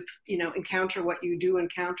meet with, you know, encounter what you do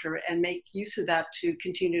encounter and make use of that to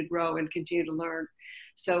continue to grow and continue to learn.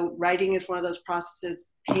 So writing is one of those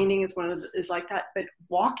processes, painting is is like that, but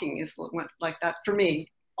walking is like that for me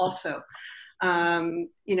also.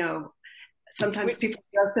 You know, sometimes people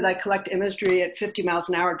joke that I collect imagery at 50 miles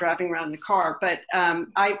an hour driving around in the car, but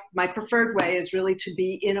my preferred way is really to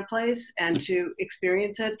be in a place and to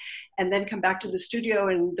experience it and then come back to the studio,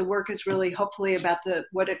 and the work is really hopefully about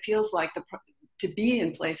what it feels like to be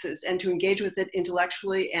in places and to engage with it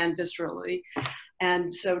intellectually and viscerally.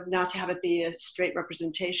 And so not to have it be a straight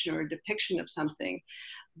representation or a depiction of something,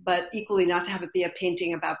 but equally not to have it be a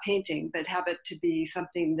painting about painting, but have it to be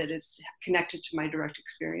something that is connected to my direct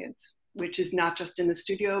experience, which is not just in the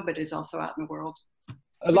studio, but is also out in the world.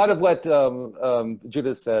 A lot of what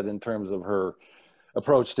Judith said in terms of her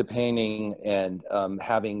approach to painting and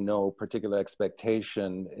having no particular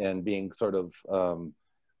expectation and being sort of,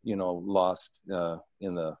 you know, lost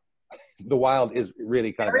in the wild is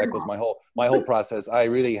really kind of echoes my whole process. I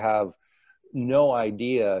really have no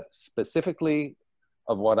idea specifically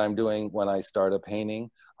of what I'm doing when I start a painting.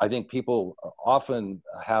 I think people often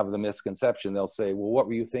have the misconception. They'll say, well, what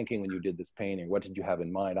were you thinking when you did this painting? What did you have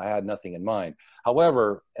in mind? I had nothing in mind.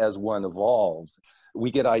 However, as one evolves, we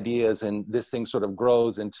get ideas, and this thing sort of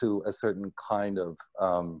grows into a certain kind of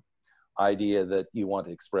idea that you want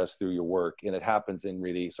to express through your work. And it happens in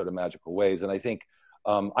really sort of magical ways. And I think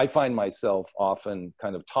I find myself often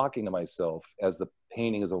kind of talking to myself as the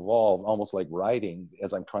painting has evolved, almost like writing,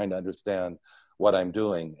 as I'm trying to understand what I'm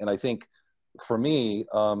doing. And I think for me,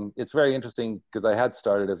 it's very interesting because I had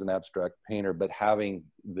started as an abstract painter, but having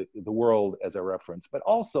the world as a reference, but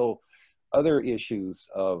also other issues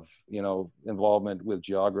of, you know, involvement with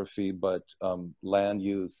geography, but land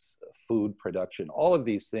use, food production, all of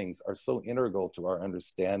these things are so integral to our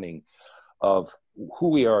understanding of who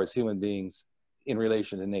we are as human beings in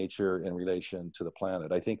relation to nature, in relation to the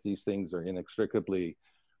planet. I think these things are inextricably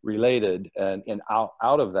related, and out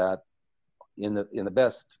of that, in the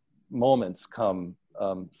best moments come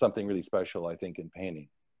something really special, I think, in painting.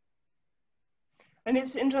 And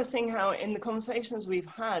it's interesting how in the conversations we've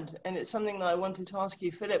had, and it's something that I wanted to ask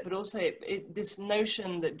you, Philip, but also this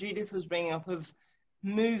notion that Judith was bringing up of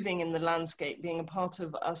moving in the landscape, being a part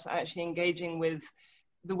of us actually engaging with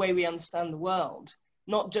the way we understand the world,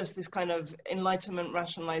 not just this kind of enlightenment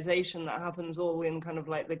rationalization that happens all in kind of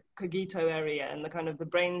like the cogito area and the kind of the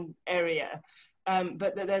brain area,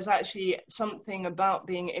 but that there's actually something about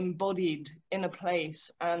being embodied in a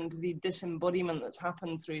place and the disembodiment that's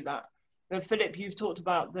happened through that. Philip, you've talked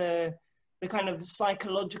about the kind of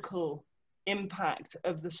psychological impact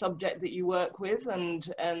of the subject that you work with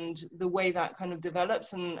and the way that kind of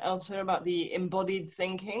develops, and Elsa about the embodied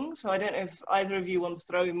thinking. So I don't know if either of you want to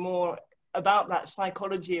throw more about that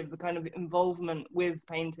psychology of the kind of involvement with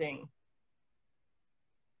painting.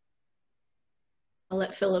 I'll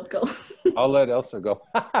let Philip go. I'll let Elsa go.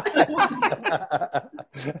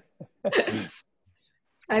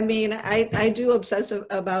 I mean, I do obsess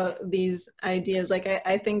about these ideas. Like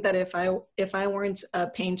I think that if I weren't a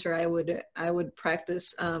painter, I would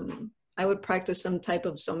practice some type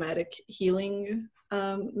of somatic healing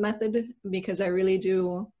method, because I really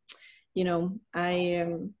do, you know,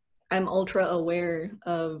 I'm ultra aware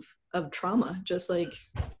of trauma. Just like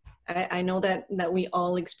I know that we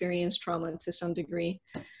all experience trauma to some degree,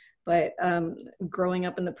 but growing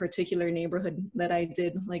up in the particular neighborhood that I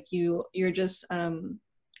did, like you're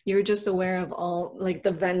just aware of all, like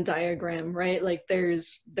the Venn diagram, right? Like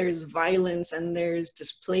there's violence and there's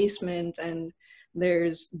displacement and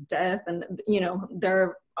there's death, and you know, there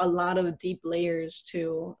are a lot of deep layers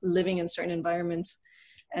to living in certain environments.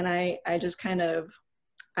 And I just kind of,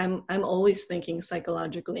 I'm always thinking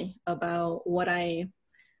psychologically about what I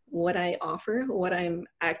offer, what I'm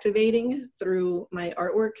activating through my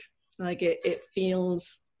artwork. Like it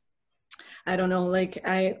feels, I don't know, like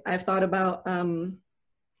I've thought about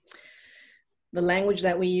the language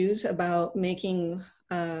that we use about making,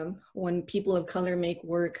 when people of color make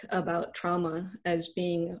work about trauma as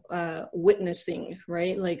being witnessing,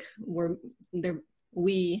 right? Like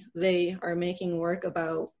they are making work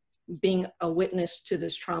about being a witness to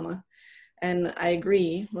this trauma. And I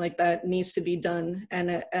agree, like that needs to be done.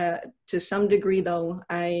 And to some degree though,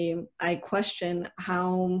 I question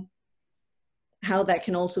how that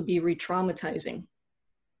can also be re-traumatizing,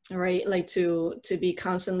 right? Like to be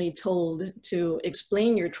constantly told to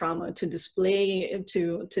explain your trauma, to display,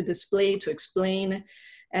 to explain,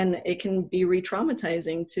 and it can be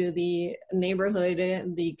re-traumatizing to the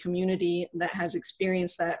neighborhood, the community that has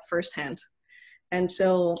experienced that firsthand. And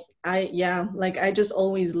so I just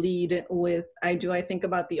always lead with, I think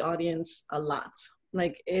about the audience a lot.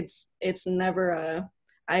 Like it's never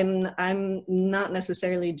I'm not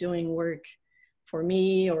necessarily doing work for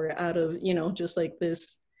me or out of, you know, just like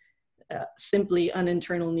this simply an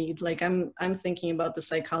internal need. Like I'm thinking about the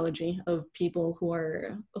psychology of people who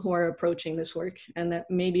are approaching this work, and that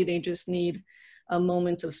maybe they just need a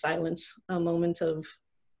moment of silence, a moment of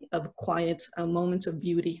quiet, a moment of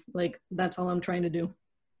beauty. Like that's all I'm trying to do.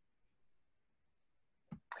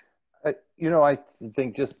 You know, I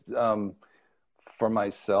think just for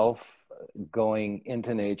myself, going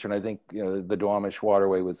into nature, and I think, you know, the Duwamish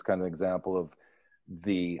Waterway was kind of an example of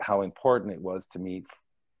how important it was to me,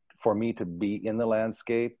 for me to be in the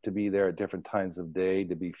landscape, to be there at different times of day,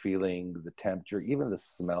 to be feeling the temperature, even the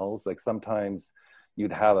smells. Like sometimes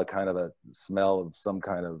you'd have a kind of a smell of some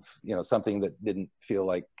kind of, you know, something that didn't feel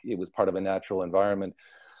like it was part of a natural environment.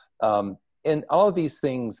 And all of these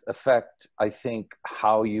things affect, I think,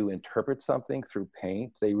 how you interpret something through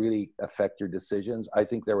paint. They really affect your decisions. I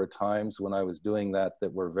think there were times when I was doing that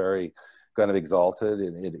were very kind of exalted,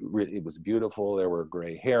 and it was beautiful. There were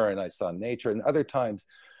gray hair and I saw nature, and other times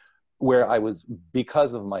where I was,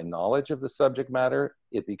 because of my knowledge of the subject matter,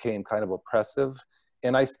 it became kind of oppressive.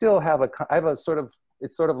 And I still have a sort of,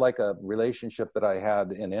 it's sort of like a relationship that I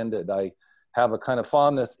had and ended. I have a kind of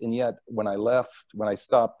fondness, and yet when I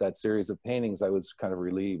stopped that series of paintings, I was kind of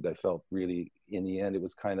relieved. I felt really, in the end, it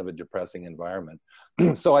was kind of a depressing environment.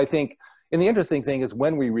 So I think, and the interesting thing is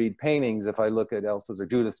when we read paintings, if I look at Elsa's or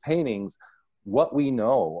Judith's paintings, what we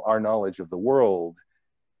know, our knowledge of the world,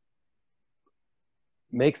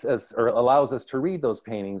 makes us, or allows us to read those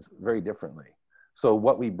paintings very differently. So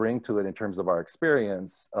what we bring to it in terms of our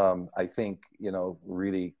experience, I think, you know,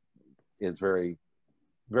 really is very,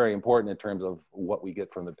 very important in terms of what we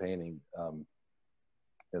get from the painting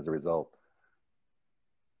as a result.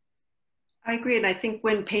 I agree. And I think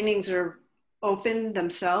when paintings are open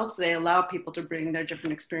themselves, they allow people to bring their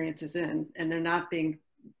different experiences in, and they're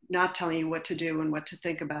not telling you what to do and what to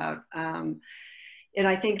think about. And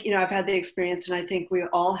I think, you know, I've had the experience, and I think we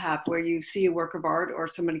all have, where you see a work of art or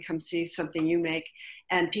somebody comes see something you make,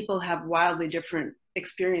 and people have wildly different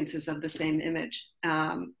experiences of the same image,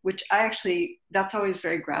 which that's always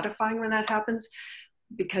very gratifying when that happens,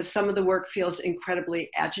 because some of the work feels incredibly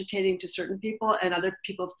agitating to certain people and other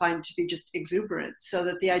people find to be just exuberant. So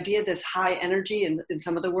that the idea of this high energy in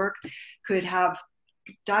some of the work could have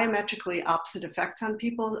diametrically opposite effects on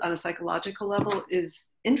people on a psychological level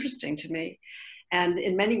is interesting to me. And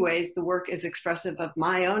in many ways, the work is expressive of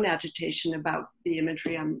my own agitation about the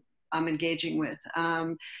imagery I'm engaging with.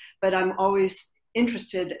 But I'm always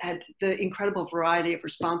interested at the incredible variety of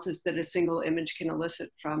responses that a single image can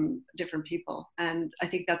elicit from different people. And I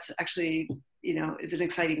think that's actually, you know, is an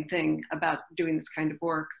exciting thing about doing this kind of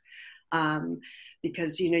work.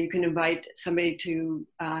 Because, you know, you can invite somebody to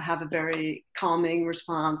have a very calming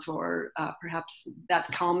response, or perhaps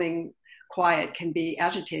that calming quiet can be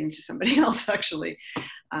agitating to somebody else, actually.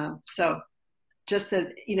 So just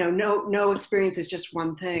that, you know, no experience is just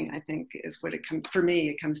one thing, I think, is what it comes, for me,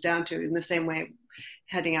 it comes down to. In the same way,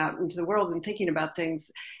 heading out into the world and thinking about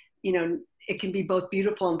things, you know, it can be both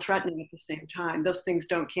beautiful and threatening at the same time. Those things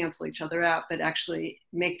don't cancel each other out, but actually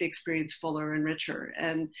make the experience fuller and richer.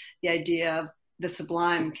 And the idea of the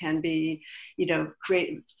sublime can be, you know,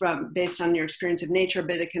 based on your experience of nature,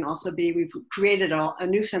 but it can also be, we've created a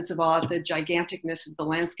new sense of awe at the giganticness of the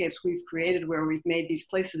landscapes we've created, where we've made these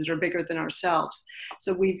places that are bigger than ourselves.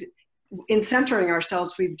 So in centering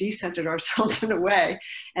ourselves, we've decentered ourselves in a way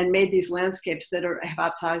and made these landscapes that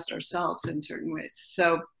have outsized ourselves in certain ways.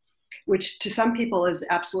 So, which to some people is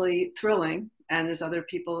absolutely thrilling, and as other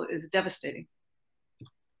people is devastating.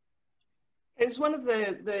 It's one of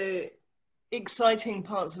the exciting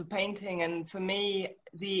parts of painting, and for me,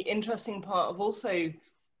 the interesting part of also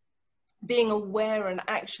being aware and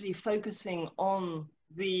actually focusing on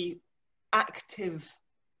the active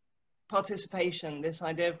participation, this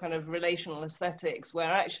idea of kind of relational aesthetics, where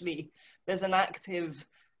actually there's an active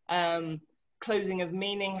closing of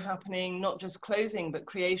meaning happening, not just closing, but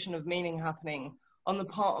creation of meaning happening on the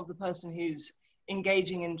part of the person who's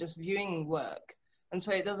engaging in just viewing work. And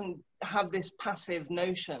so it doesn't have this passive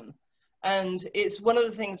notion. And it's one of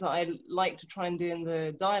the things that I like to try and do in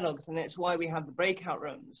the dialogues, and it's why we have the breakout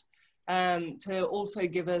rooms, to also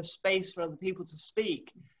give a space for other people to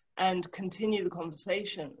speak and continue the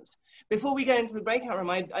conversations. Before we go into the breakout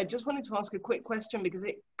room, I just wanted to ask a quick question, because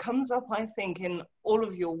it comes up, I think, in all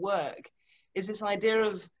of your work, is this idea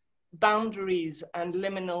of boundaries and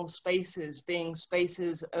liminal spaces being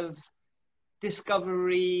spaces of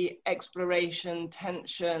discovery, exploration,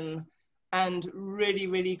 tension, and really,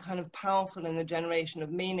 really kind of powerful in the generation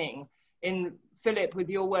of meaning. In Philip, with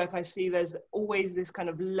your work, I see there's always this kind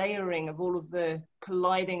of layering of all of the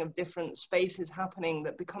colliding of different spaces happening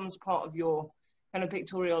that becomes part of your kind of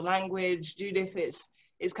pictorial language. Judith,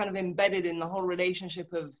 it's kind of embedded in the whole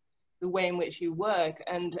relationship of the way in which you work.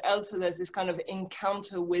 And Elsa, there's this kind of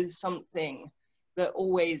encounter with something that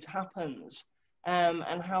always happens,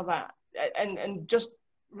 and how that, and just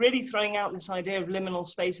really throwing out this idea of liminal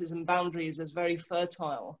spaces and boundaries as very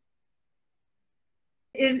fertile.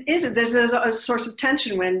 It is, there's a source of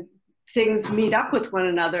tension when things meet up with one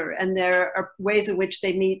another, and there are ways in which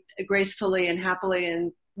they meet gracefully and happily,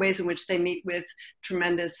 and ways in which they meet with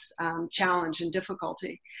tremendous challenge and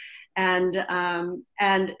difficulty. And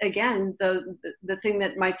again, the thing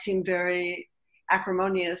that might seem very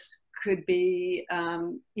acrimonious could be,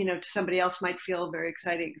 you know, to somebody else might feel very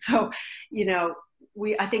exciting. So, you know,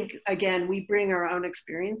 I think, again, we bring our own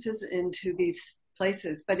experiences into these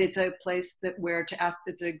places, but it's a place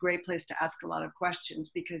it's a great place to ask a lot of questions,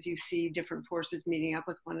 because you see different forces meeting up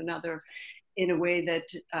with one another in a way that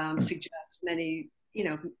suggests many, you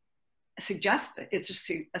know, suggests that it's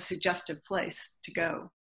a suggestive place to go.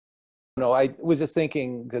 No, I was just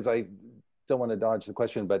thinking, because I don't want to dodge the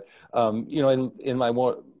question, but you know, in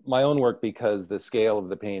my own work, because the scale of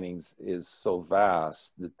the paintings is so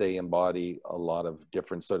vast that they embody a lot of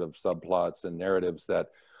different sort of subplots and narratives, that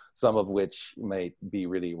some of which might be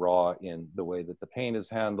really raw in the way that the paint is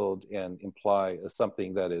handled and imply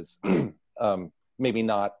something that is maybe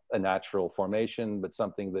not a natural formation, but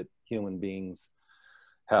something that human beings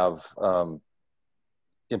have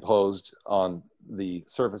imposed on the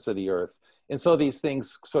surface of the earth. And so these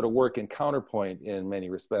things sort of work in counterpoint in many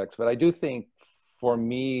respects. But I do think, for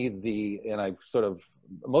me, and I've sort of,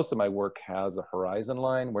 most of my work has a horizon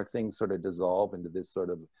line where things sort of dissolve into this sort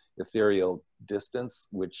of ethereal distance,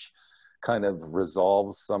 which kind of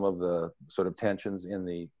resolves some of the sort of tensions in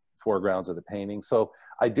the foregrounds of the painting. So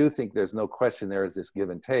I do think there's no question there is this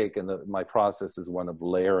give and take, and my process is one of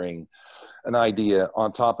layering an idea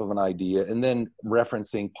on top of an idea, and then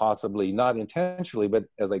referencing, possibly not intentionally, but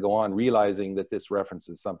as I go on, realizing that this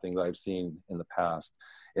references something that I've seen in the past,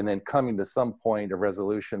 and then coming to some point of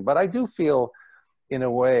resolution. But I do feel, in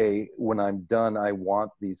a way, when I'm done, I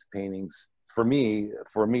want these paintings, for me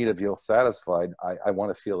to feel satisfied, I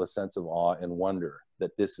want to feel a sense of awe and wonder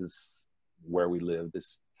that this is where we live.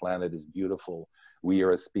 This planet is beautiful. We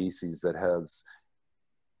are a species that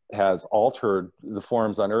has altered the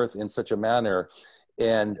forms on Earth in such a manner.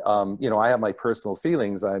 And, you know, I have my personal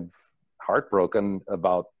feelings. I'm heartbroken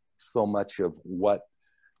about so much of what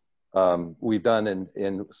we've done,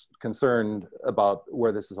 and concerned about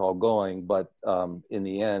where this is all going. But in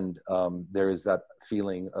the end, there is that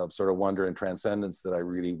feeling of sort of wonder and transcendence that I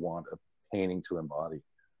really want a painting to embody.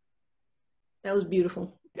 That was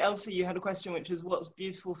beautiful. Elsa, you had a question, which is what's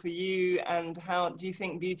beautiful for you, and how do you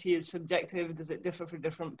think beauty is subjective? Does it differ for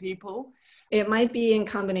different people? It might be in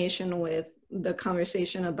combination with the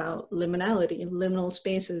conversation about liminality, liminal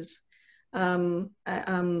spaces.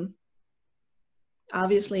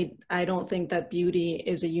 Obviously, I don't think that beauty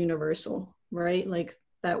is a universal, right? Like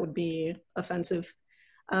that would be offensive.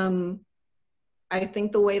 I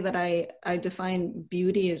think the way that I define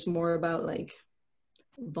beauty is more about like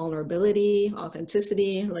vulnerability,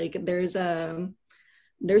 authenticity. Like there's a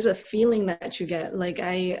feeling that you get. Like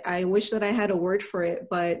I wish that I had a word for it,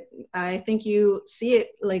 but I think you see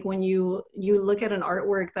it like when you look at an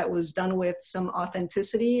artwork that was done with some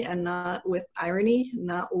authenticity and not with irony,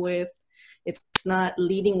 it's not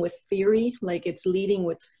leading with theory, like it's leading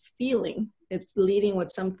with feeling. It's leading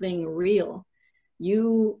with something real.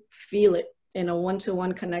 You feel it in a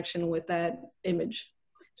one-to-one connection with that image.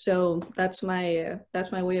 So that's my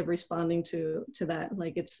way of responding to that.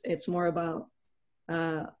 Like it's more about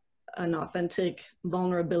an authentic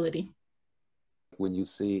vulnerability. When you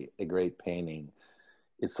see a great painting,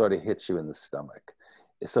 it sort of hits you in the stomach.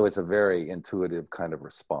 So it's a very intuitive kind of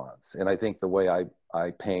response. And I think the way I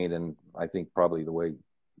paint, and I think probably the way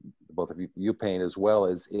both of you paint as well,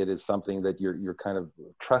 is it is something that you're kind of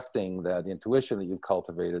trusting that intuition that you've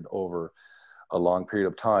cultivated over a long period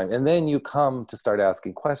of time. And then you come to start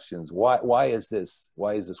asking questions. Why is this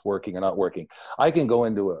working or not working? I can go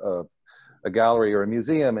into a gallery or a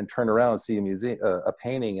museum and turn around and see a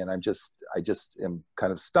painting, and I just am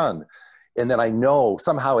kind of stunned. And then I know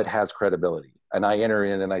somehow it has credibility, and I enter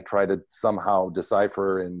in and I try to somehow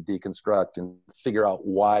decipher and deconstruct and figure out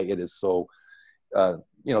why it is so, so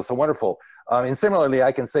wonderful. And similarly,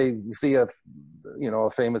 I can see a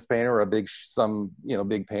famous painter or big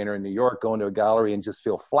painter in New York go into a gallery and just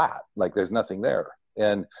feel flat, like there's nothing there.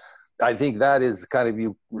 And I think that is kind of,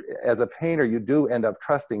 you as a painter, you do end up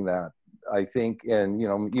trusting that, I think. And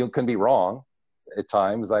you can be wrong at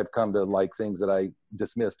times. I've come to like things that I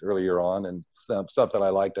dismissed earlier on, and stuff that I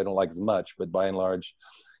liked I don't like as much, but by and large,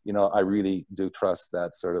 I really do trust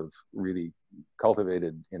that sort of really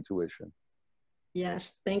cultivated intuition.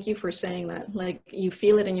 Yes, thank you for saying that. Like you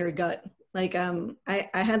feel it in your gut. Like I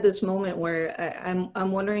had this moment where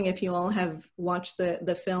I'm wondering if you all have watched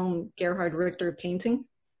the film Gerhard Richter Painting,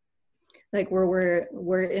 like where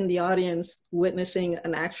we're in the audience witnessing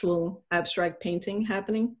an actual abstract painting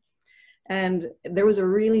happening. And there was a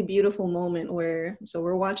really beautiful moment where, so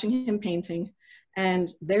we're watching him painting,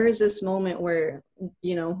 and there is this moment where,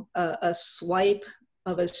 a swipe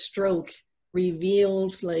of a stroke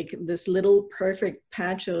reveals like this little perfect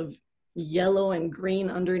patch of yellow and green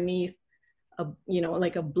underneath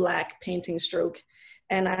like a black painting stroke.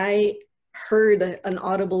 And I heard an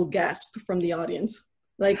audible gasp from the audience.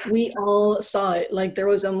 Like we all saw it. Like there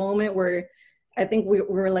was a moment where I think we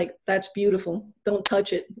were like, that's beautiful, don't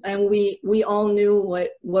touch it. And we all knew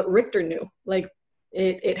what Richter knew, like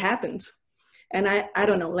it happened. And I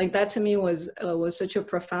don't know, like that to me was such a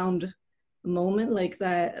profound moment, like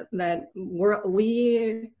that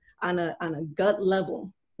we on a gut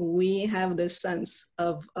level, we have this sense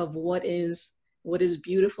of what is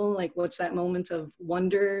beautiful, like what's that moment of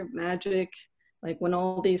wonder, magic, like when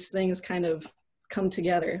all these things kind of come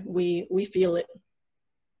together, we feel it.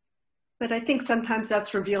 But I think sometimes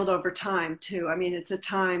that's revealed over time too. I mean, it's a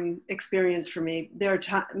time experience for me. There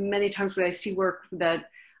are many times when I see work that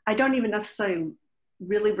I don't even necessarily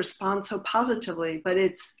really respond so positively, but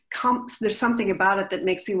there's something about it that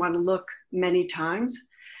makes me want to look many times.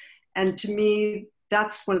 And to me,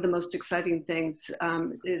 that's one of the most exciting things.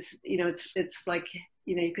 It's like,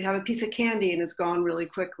 you could have a piece of candy and it's gone really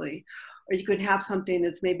quickly, or you could have something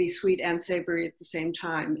that's maybe sweet and savory at the same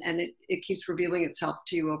time, and it keeps revealing itself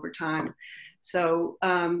to you over time. So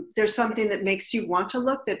there's something that makes you want to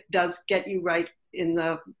look, that does get you right in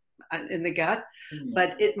the gut, yes.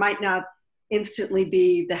 But it might not instantly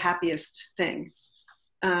be the happiest thing.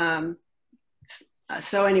 So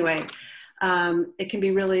anyway, it can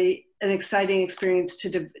be really an exciting experience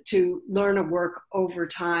to learn a work over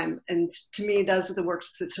time. And to me, those are the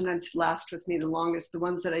works that sometimes last with me the longest, the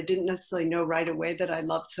ones that I didn't necessarily know right away that I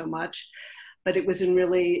loved so much, but it was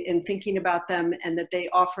in thinking about them, and that they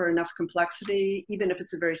offer enough complexity, even if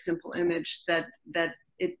it's a very simple image, that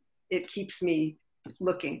it keeps me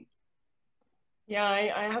looking. Yeah,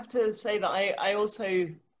 I have to say that I also,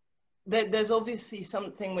 there's obviously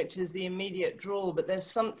something which is the immediate draw, but there's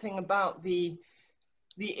something about the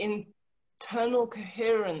internal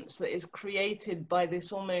coherence that is created by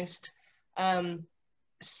this almost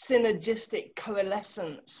synergistic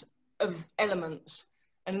coalescence of elements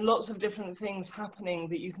and lots of different things happening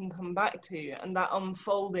that you can come back to, and that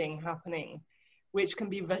unfolding happening, which can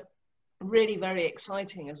be really very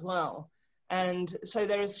exciting as well. And so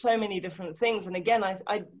there are so many different things. And again,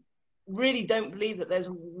 I really don't believe that there's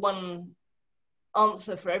one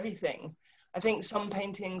answer for everything. I think some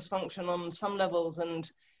paintings function on some levels,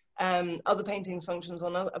 and other paintings function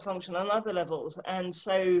on other levels. And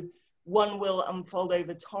so one will unfold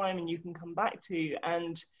over time and you can come back to.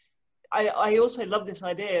 And I also love this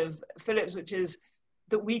idea of Philip's, which is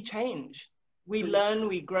that we change, we learn,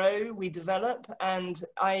 we grow, we develop. And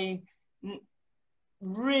I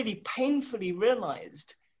really painfully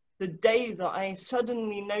realized the day that I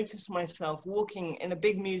suddenly noticed myself walking in a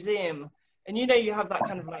big museum, and you know, you have that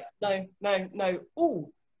kind of like, no, no, no,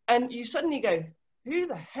 ooh, and you suddenly go, who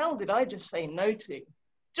the hell did I just say no to?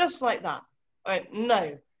 Just like that, right?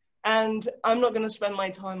 No. And I'm not going to spend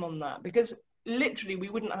my time on that, because literally we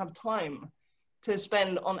wouldn't have time to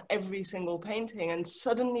spend on every single painting. And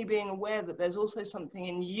suddenly being aware that there's also something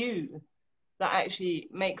in you that actually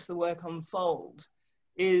makes the work unfold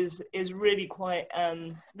is really quite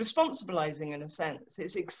responsibilizing in a sense.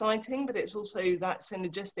 It's exciting, but it's also that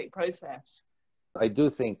synergistic process. I do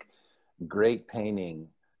think great painting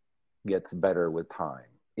gets better with time.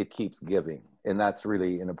 It keeps giving. And that's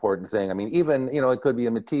really an important thing. I mean, even, you know, it could be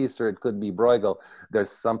a Matisse or it could be Bruegel.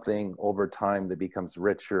 There's something over time that becomes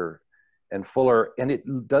richer and fuller, and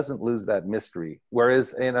it doesn't lose that mystery.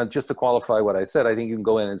 Whereas, and just to qualify what I said, I think you can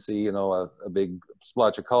go in and see, you know, a big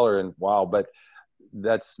splotch of color and wow, but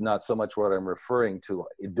that's not so much what I'm referring to.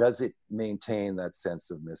 Does it maintain that sense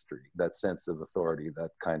of mystery, that sense of authority,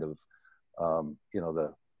 that kind of, you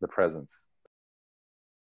know, the presence?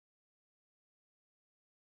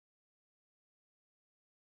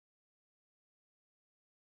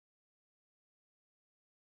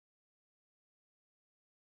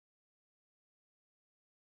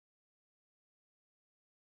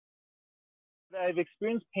 I've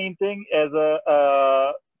experienced painting as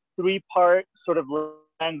a three-part sort of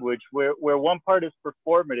language where one part is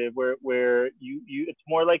performative, where you it's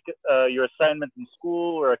more like your assignment in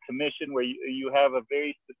school or a commission where you have a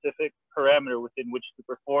very specific parameter within which to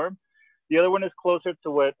perform. The other one is closer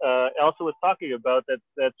to what Elsa was talking about.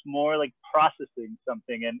 That's more like processing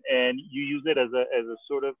something, and you use it as a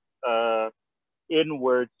sort of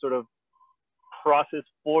inward sort of process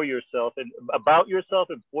for yourself and about yourself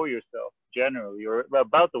and for yourself generally, or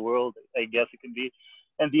about the world, I guess it can be.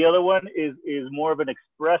 And the other one is more of an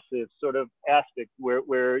expressive sort of aspect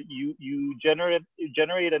where you generate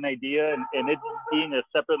an idea, and it being a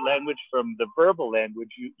separate language from the verbal language,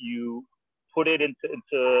 you put it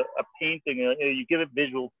into a painting, and you give it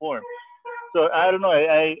visual form. So I don't know,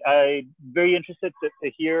 I'm very interested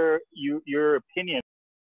to hear your opinion.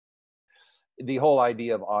 The whole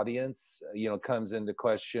idea of audience, you know, comes into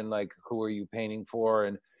question, like, who are you painting for?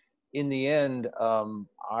 And in the end,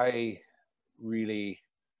 I really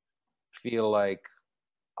feel like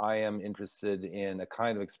I am interested in a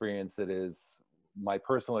kind of experience that is my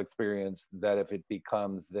personal experience, that if it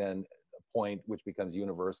becomes then a point which becomes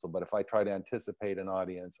universal. But if I try to anticipate an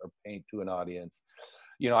audience or paint to an audience,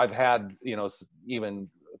 you know, I've had, you know, even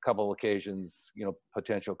a couple occasions, you know,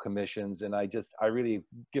 potential commissions, and I really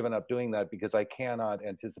given up doing that because I cannot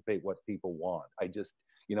anticipate what people want. I just,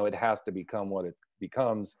 you know, it has to become what it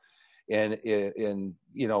becomes. And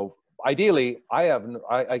you know, ideally, I have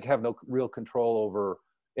no real control over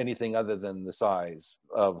anything other than the size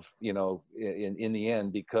of, you know, in the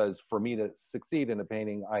end, because for me to succeed in a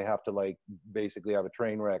painting, I have to like basically have a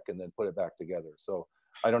train wreck and then put it back together. So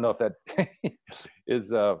I don't know if that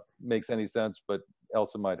is makes any sense, but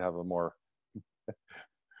Elsa might have a more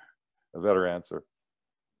a better answer.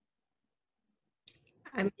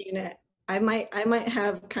 I mean, I might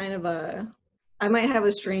have kind of I might have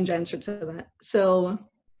a strange answer to that. So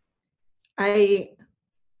I'd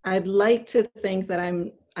like to think that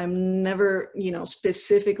I'm never, you know,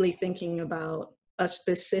 specifically thinking about a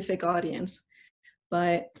specific audience,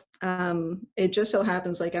 but it just so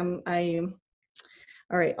happens like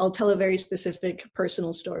all right, I'll tell a very specific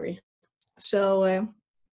personal story. So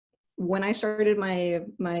when I started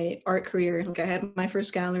my art career, like I had my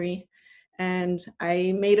first gallery and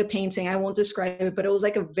I made a painting. I won't describe it, but it was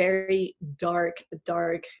like a very dark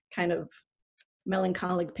kind of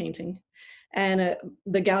melancholic painting. And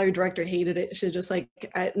the gallery director hated it. She's just like,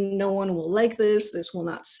 no one will like this. This will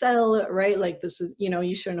not sell, right? Like this is, you know,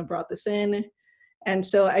 you shouldn't have brought this in. And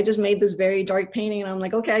so I just made this very dark painting and I'm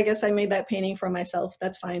like, okay, I guess I made that painting for myself.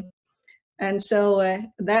 That's fine. And so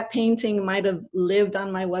that painting might have lived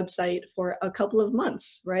on my website for a couple of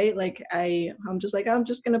months, right? Like I'm just going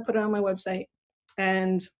to put it on my website.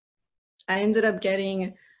 And I ended up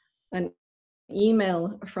getting an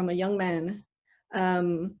email from a young man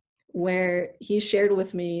where he shared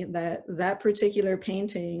with me that that particular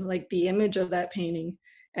painting, like the image of that painting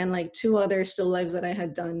and like 2 other still lifes that I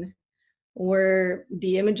had done, were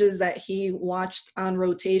the images that he watched on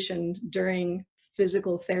rotation during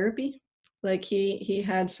physical therapy. Like he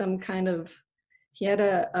had some kind of, he had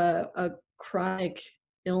a chronic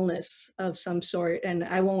illness of some sort, and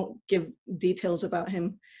I won't give details about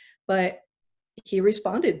him, but he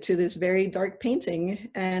responded to this very dark painting,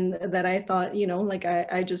 and that I thought, you know, like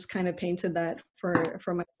I just kind of painted that for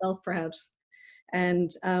myself perhaps. And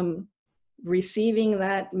receiving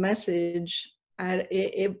that message,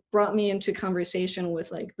 it brought me into conversation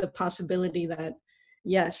with like the possibility that,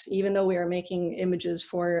 yes, even though we are making images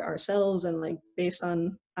for ourselves and like based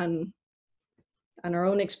on our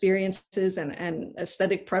own experiences and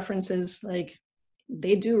aesthetic preferences, like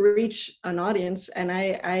they do reach an audience. And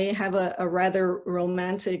I have a rather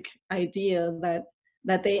romantic idea that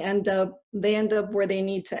they end up where they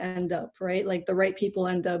need to end up, right? Like the right people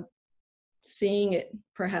end up seeing it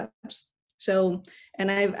perhaps. So, and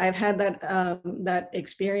I've had that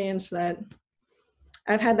experience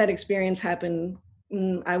happen,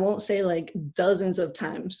 I won't say like dozens of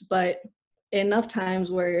times, but enough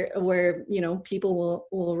times where you know, people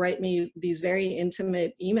will write me these very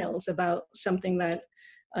intimate emails about something that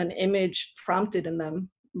an image prompted in them,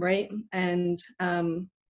 right? And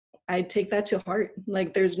I take that to heart.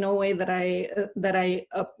 Like there's no way that I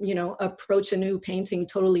you know, approach a new painting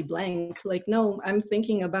totally blank. Like, no, I'm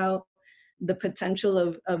thinking about the potential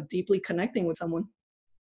of deeply connecting with someone.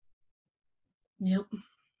 Yep.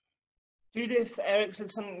 Judith, Eric said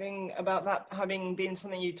something about that having been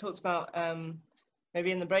something you talked about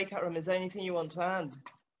maybe in the breakout room. Is there anything you want to add?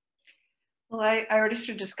 Well, I already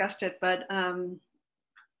sort of discussed it, but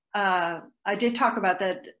I did talk about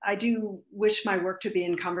that. I do wish my work to be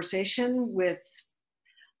in conversation with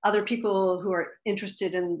other people who are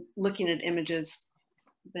interested in looking at images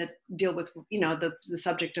that deal with, you know, the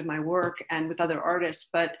subject of my work, and with other artists,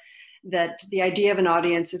 but that the idea of an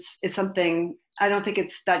audience is something, I don't think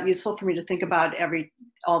it's that useful for me to think about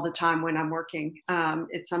all the time when I'm working.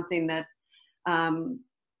 It's something that,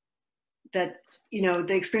 you know,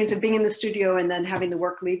 the experience of being in the studio and then having the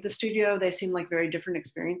work leave the studio, they seem like very different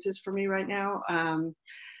experiences for me right now.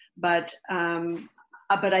 But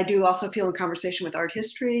I do also feel in conversation with art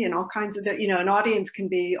history and all kinds of, you know, an audience can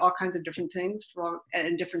be all kinds of different things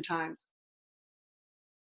in different times.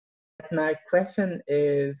 My question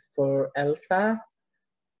is for Elsa,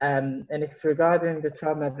 and it's regarding the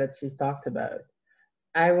trauma that she talked about.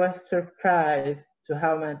 I was surprised to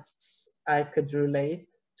how much I could relate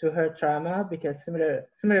to her trauma, because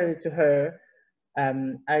similarly to her,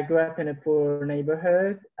 I grew up in a poor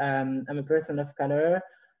neighborhood. I'm a person of color.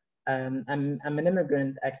 I'm an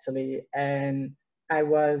immigrant actually, and I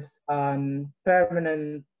was on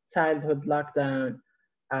permanent childhood lockdown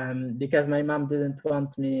because my mom didn't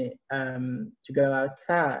want me to go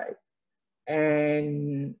outside.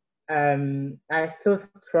 And I still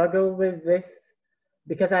struggle with this,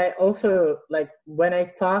 because I also, like, when I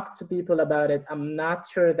talk to people about it, I'm not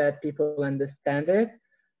sure that people understand it.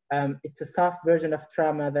 It's a soft version of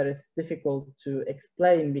trauma that is difficult to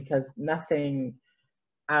explain because nothing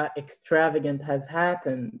extravagant has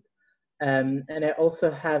happened. And I also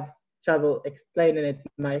have trouble explaining it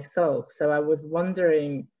myself. So I was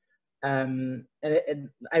wondering, and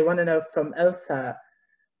I want to know from Elsa,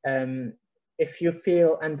 if you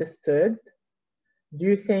feel understood. Do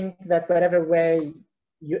you think that whatever way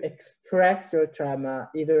you express your trauma,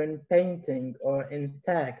 either in painting or in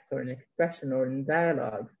text or in expression or in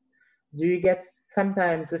dialogues, do you get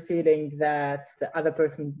sometimes the feeling that the other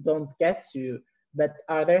person don't get you? But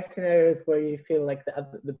are there scenarios where you feel like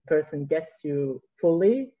the person gets you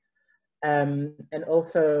fully? And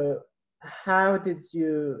also, how did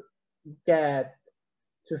you get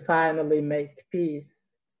to finally make peace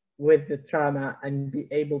with the trauma and be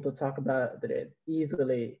able to talk about it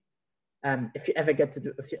easily? If you ever got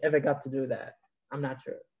to do that, I'm not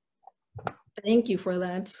sure. Thank you for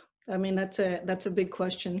that. I mean, that's a big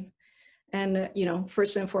question. And, you know,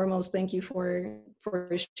 first and foremost, thank you for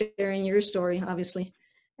sharing your story, obviously.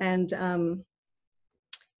 And,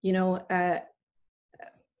 you know,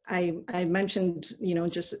 I mentioned, you know,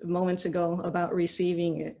 just moments ago about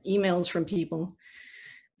receiving emails from people.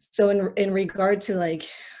 So in regard to, like,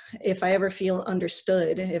 if I ever feel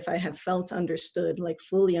understood, if I have felt understood, like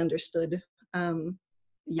fully understood,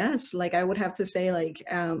 yes, like I would have to say, like,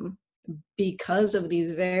 because of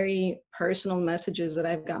these very personal messages that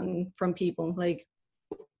I've gotten from people, like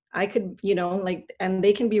I could, you know, like, and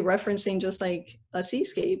they can be referencing just like a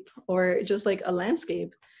seascape or just like a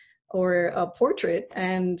landscape or a portrait.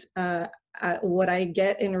 And what I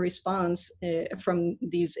get in response from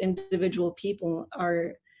these individual people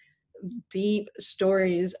are deep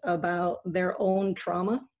stories about their own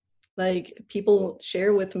trauma. Like people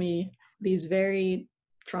share with me these very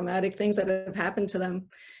traumatic things that have happened to them.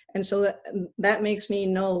 And so that makes me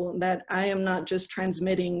know that I am not just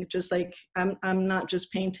transmitting, just like I'm not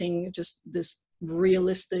just painting just this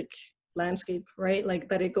realistic landscape, right? Like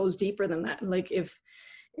that it goes deeper than that. Like if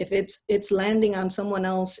it's landing on someone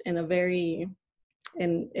else in a very,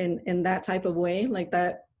 in that type of way, like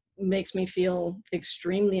that makes me feel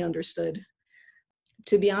extremely understood.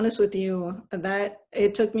 To be honest with you, that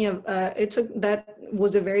that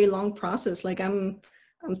was a very long process. Like I'm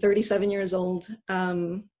 37 years old,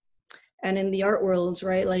 and in the art world,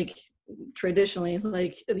 right? Like traditionally,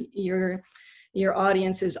 like your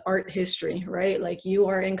audience is art history, right? Like you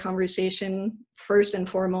are in conversation first and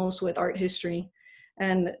foremost with art history,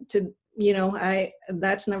 and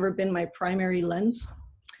that's never been my primary lens,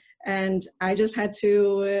 and I just had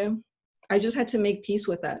to make peace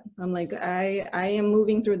with that. I'm like, I am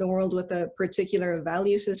moving through the world with a particular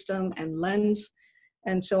value system and lens.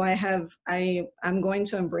 And so I'm going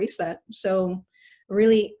to embrace that. So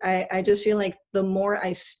really, I just feel like the more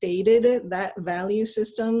I stated that value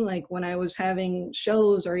system, like when I was having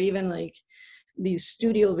shows or even like these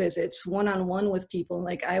studio visits one-on-one with people,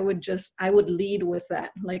 like I would lead with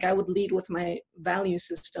that. Like I would lead with my value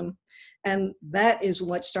system. And that is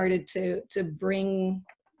what started to bring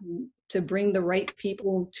the right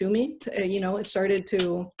people to me. It started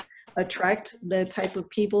to attract the type of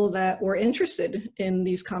people that were interested in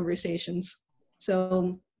these conversations.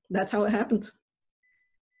 So that's how it happened.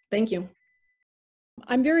 Thank you.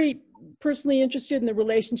 I'm very personally interested in the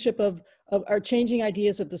relationship of our changing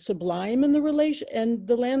ideas of the sublime and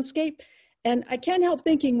the landscape. And I can't help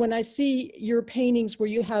thinking when I see your paintings where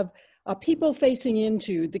you have people facing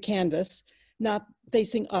into the canvas, not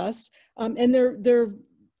facing us, and they're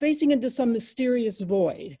facing into some mysterious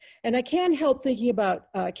void. And I can't help thinking about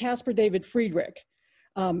Caspar David Friedrich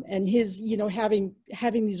and his, having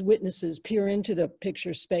these witnesses peer into the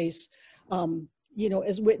picture space,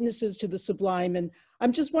 as witnesses to the sublime. And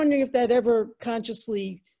I'm just wondering if that ever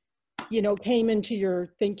consciously, came into your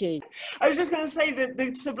thinking. I was just going to say that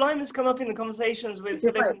the sublime has come up in the conversations with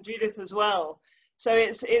Philip and Judith as well. So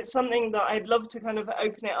it's something that I'd love to kind of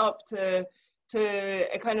open it up to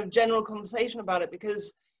a kind of general conversation about it,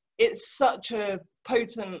 because it's such a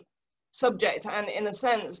potent subject. And in a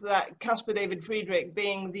sense that Caspar David Friedrich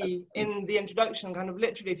being in the introduction, kind of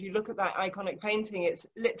literally, if you look at that iconic painting, it's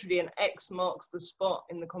literally an X marks the spot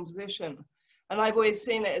in the composition. And I've always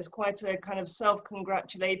seen it as quite a kind of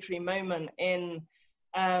self-congratulatory moment in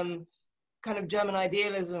kind of German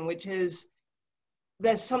idealism, which is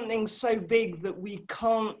there's something so big that we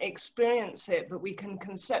can't experience it, but we can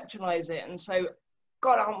conceptualize it. And so,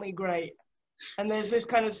 God, aren't we great? And there's this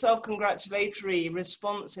kind of self-congratulatory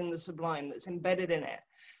response in the sublime that's embedded in it.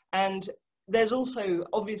 And there's also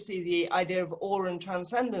obviously the idea of awe and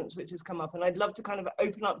transcendence, which has come up. And I'd love to kind of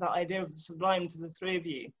open up that idea of the sublime to the three of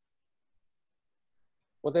you.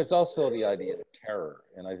 Well, there's also the idea of terror.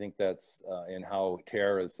 And I think that's in how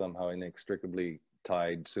terror is somehow inextricably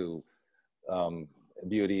tied to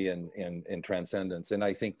beauty and transcendence. And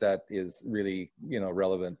I think that is really,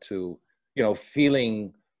 relevant to,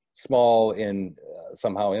 feeling small and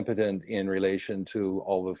somehow impotent in relation to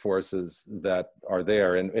all the forces that are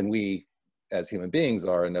there. And we, as human beings,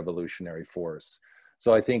 are an evolutionary force.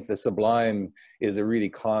 So I think the sublime is a really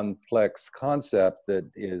complex concept that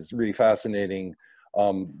is really fascinating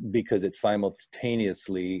because it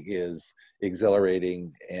simultaneously is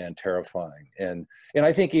exhilarating and terrifying. And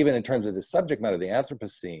I think even in terms of the subject matter, the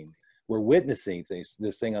Anthropocene, we're witnessing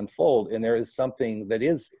this thing unfold, and there is something that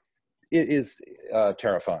is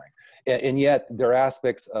terrifying. And yet there are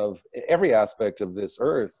aspects of, every aspect of this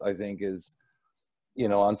earth, I think, is,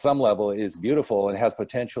 on some level is beautiful and has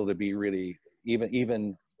potential to be really,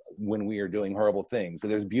 even when we are doing horrible things. So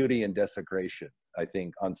there's beauty in desecration, I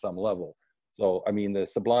think, on some level. So, I mean, the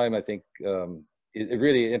sublime, I think, is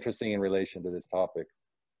really interesting in relation to this topic.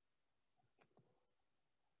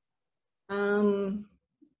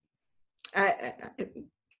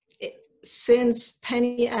 Since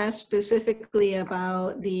Penny asked specifically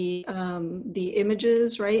about the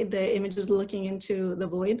images, right? The images looking into the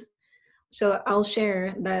void. So I'll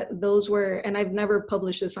share that those were, and I've never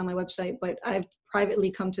published this on my website, but I've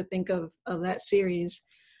privately come to think of that series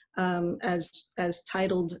as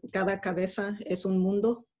titled Cada cabeza es un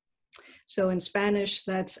mundo. So in Spanish,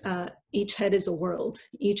 that's each head is a world.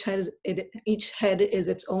 Each head is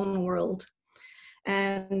its own world.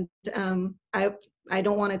 And I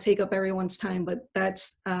don't want to take up everyone's time, but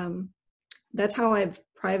that's how I've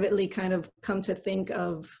privately kind of come to think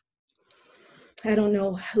of I don't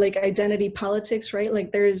know, like identity politics, right?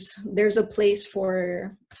 Like there's a place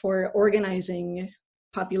for organizing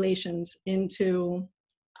populations into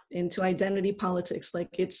identity politics. Like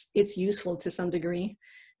it's useful to some degree.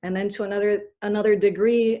 And then to another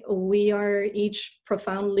degree, we are each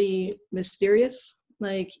profoundly mysterious.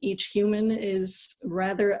 Like each human is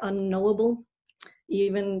rather unknowable,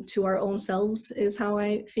 even to our own selves, is how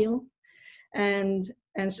I feel. And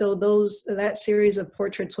so that series of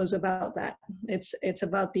portraits was about that. It's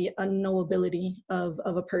about the unknowability of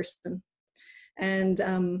a person.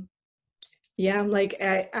 And yeah, like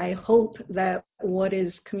I hope that what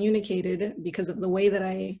is communicated, because of the way that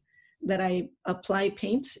I apply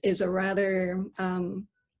paint, is a rather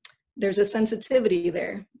there's a sensitivity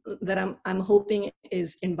there that I'm hoping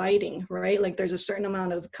is inviting, right? Like there's a certain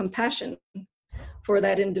amount of compassion for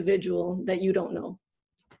that individual that you don't know.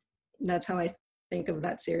 That's how I think of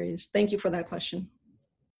that series. Thank you for that question.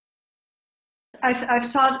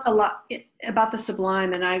 I've thought a lot about the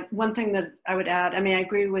sublime, and one thing that I would add, I mean, I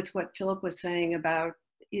agree with what Philip was saying about,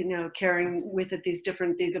 you know, carrying with it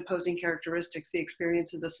these opposing characteristics, the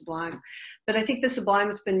experience of the sublime. But I think the sublime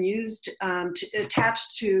has been used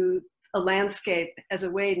attached to a landscape as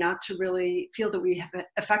a way not to really feel that we have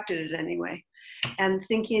affected it anyway. And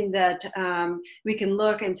thinking that we can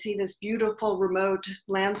look and see this beautiful remote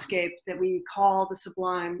landscape that we call the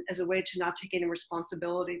sublime as a way to not take any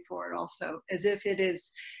responsibility for it also, as if it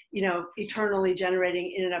is, you know, eternally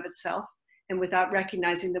generating in and of itself, and without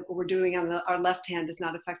recognizing that what we're doing on our left hand is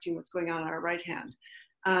not affecting what's going on our right hand.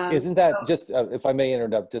 Isn't that just, if I may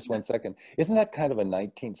interrupt just 1 second, isn't that kind of a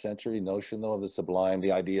 19th century notion though of the sublime,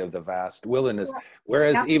 the idea of the vast wilderness,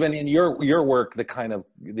 whereas even in your work, the kind of,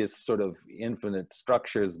 this sort of infinite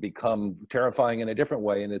structures become terrifying in a different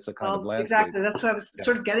way, and it's a kind of landscape. Exactly, that's what I was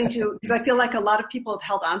sort of getting to, because I feel like a lot of people have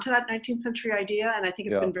held on to that 19th century idea, and I think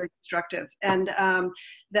it's been very destructive. And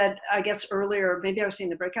that, I guess earlier, maybe I was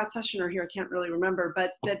saying the breakout session or here, I can't really remember,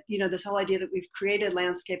 but that, you know, this whole idea that we've created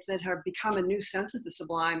landscapes that have become a new sense of the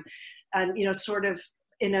sublime, and, you know, sort of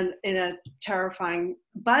in a terrifying,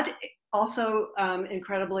 but also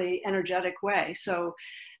incredibly energetic way. So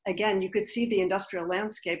again, you could see the industrial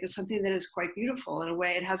landscape as something that is quite beautiful in a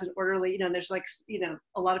way. It has an orderly, you know, there's like, you know,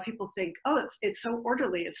 a lot of people think, oh, it's so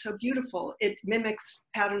orderly, it's so beautiful. It mimics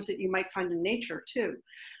patterns that you might find in nature too.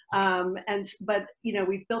 But, you know,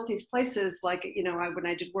 we've built these places like, you know, when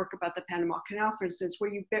I did work about the Panama Canal, for instance,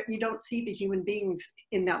 where you don't see the human beings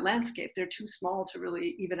in that landscape. They're too small to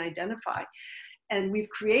really even identify. And we've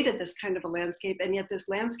created this kind of a landscape, and yet this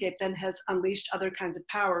landscape then has unleashed other kinds of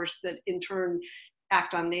powers that in turn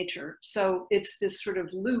act on nature. So it's this sort of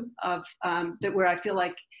loop of that where I feel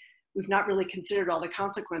like we've not really considered all the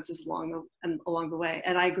consequences along the way.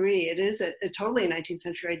 And I agree, it is a totally a 19th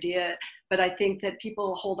century idea, but I think that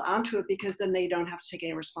people hold on to it because then they don't have to take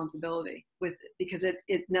any responsibility with it, because it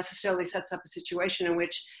necessarily sets up a situation in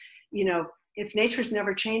which, you know, if nature's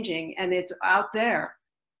never changing and it's out there,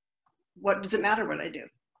 what does it matter what I do?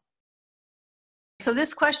 So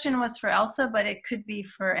this question was for Elsa, but it could be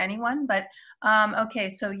for anyone. But okay,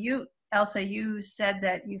 so Elsa, you said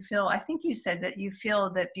that you feel, I think you said that you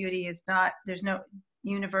feel that beauty is not, there's no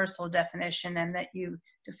universal definition, and that you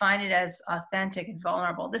define it as authentic and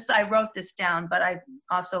vulnerable. I wrote this down, but I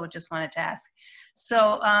also just wanted to ask.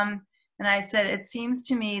 So, and I said, it seems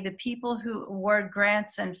to me the people who award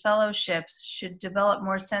grants and fellowships should develop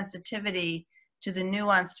more sensitivity to the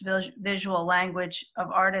nuanced visual language of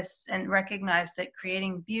artists, and recognize that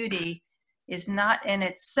creating beauty is not in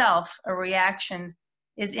itself a reaction,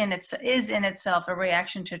 is in itself a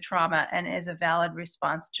reaction to trauma, and is a valid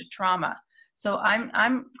response to trauma. So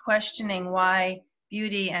I'm questioning why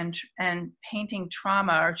beauty and painting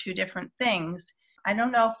trauma are two different things. I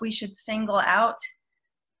don't know if we should single out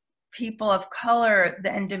people of color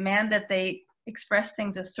and demand that they express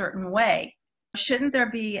things a certain way. Shouldn't there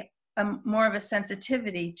be more of a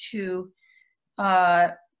sensitivity to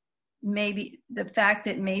maybe the fact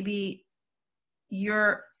that maybe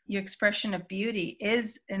your expression of beauty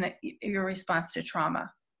is your response to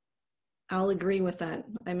trauma? I'll agree with that.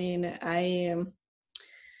 I mean,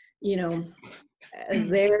 you know,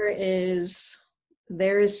 there is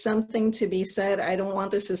something to be said. I don't want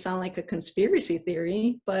this to sound like a conspiracy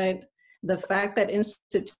theory, but the fact that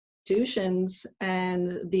institutions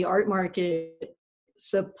and the art market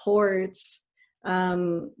supports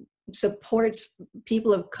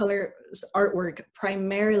people of color's artwork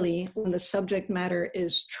primarily when the subject matter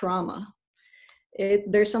is trauma.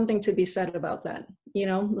 There's something to be said about that, you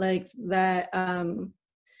know, like that.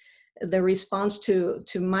 The response to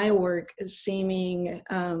my work is seeming,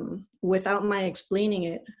 without my explaining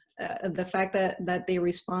it, the fact that they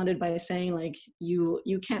responded by saying like,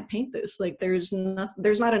 you can't paint this, like there's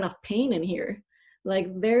not enough pain in here, like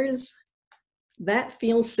that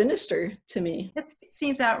feels sinister to me. It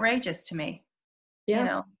seems outrageous to me. Yeah. You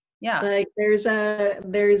know? Yeah. Like there's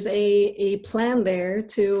a plan there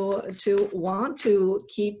to want to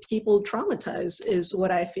keep people traumatized, is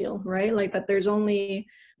what I feel, right? Like that there's only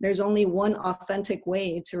one authentic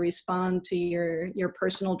way to respond to your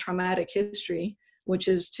personal traumatic history, which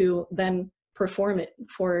is to then perform it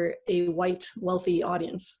for a white, wealthy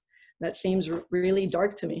audience. That seems really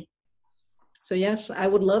dark to me. So yes, I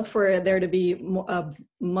would love for there to be a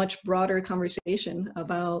much broader conversation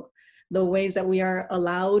about the ways that we are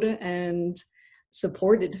allowed and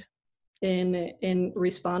supported in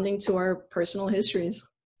responding to our personal histories.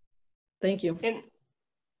 Thank you.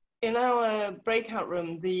 In our breakout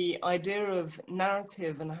room, the idea of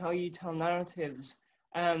narrative and how you tell narratives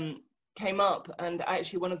came up, and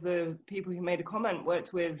actually one of the people who made a comment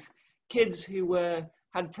worked with kids who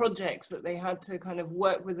had projects that they had to kind of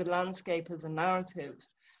work with the landscape as a narrative.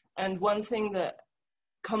 And one thing that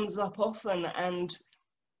comes up often and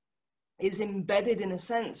is embedded in a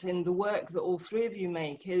sense in the work that all three of you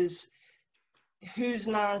make is, whose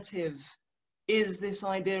narrative is this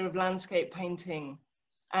idea of landscape painting,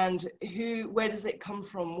 and where does it come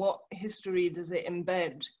from? What history does it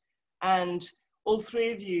embed? And all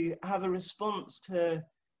three of you have a response to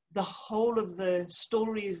the whole of the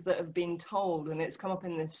stories that have been told, and it's come up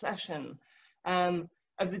in this session,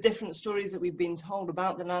 of the different stories that we've been told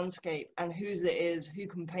about the landscape and whose it is, who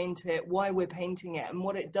can paint it, why we're painting it, and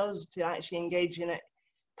what it does to actually engage in it,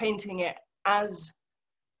 painting it as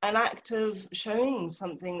an act of showing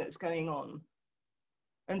something that's going on.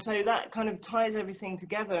 And so that kind of ties everything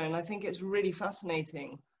together, and I think it's really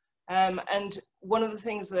fascinating. And one of the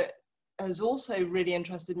things that has also really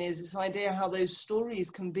interested me is this idea how those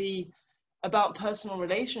stories can be about personal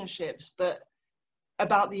relationships, but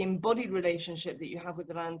about the embodied relationship that you have with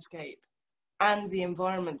the landscape and the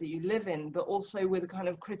environment that you live in, but also with a kind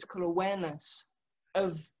of critical awareness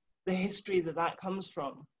of the history that comes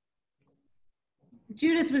from.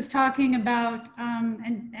 Judith was talking about,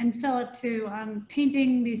 and Philip too,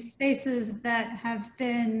 painting these spaces that have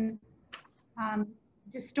been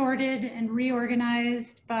distorted and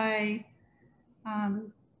reorganized by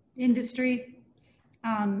industry.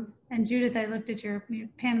 And Judith, I looked at your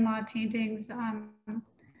Panama paintings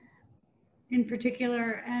in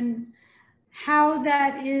particular, and how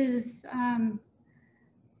that is,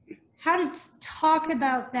 how to talk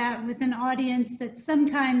about that with an audience that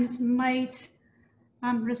sometimes might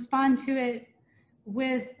respond to it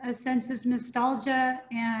with a sense of nostalgia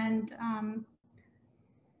and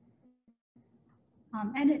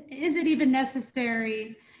is it even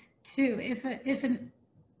necessary to, if an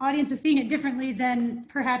audience is seeing it differently than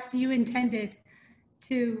perhaps you intended,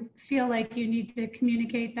 to feel like you need to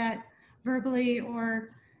communicate that verbally, or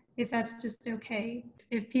if that's just okay,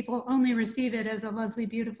 if people only receive it as a lovely,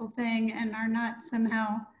 beautiful thing and are not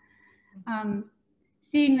somehow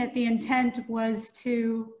seeing that the intent was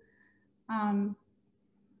to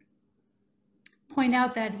point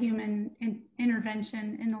out that human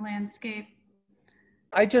intervention in the landscape.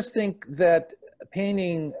 I just think that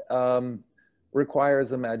painting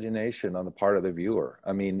requires imagination on the part of the viewer.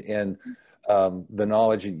 I mean, and the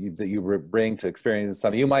knowledge that you bring to experience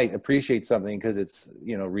something. You might appreciate something because it's,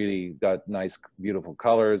 you know, really got nice, beautiful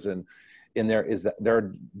colors, and in there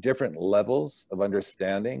are different levels of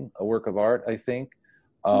understanding a work of art, I think.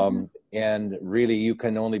 And really you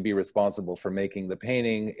can only be responsible for making the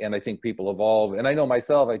painting. And I think people evolve. And I know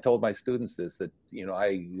myself, I told my students this, that, you know,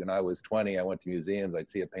 when I was 20, I went to museums, I'd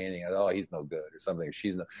see a painting, oh, he's no good, or something, or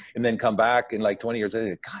she's no, and then come back in like 20 years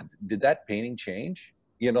later, God, did that painting change?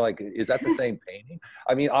 You know, like, is that the same painting?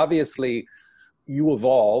 I mean, obviously you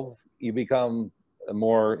evolve, you become a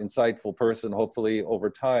more insightful person, hopefully over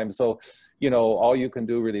time. So, you know, all you can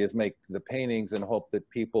do really is make the paintings and hope that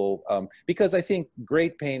people, because I think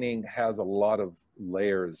great painting has a lot of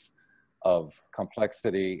layers of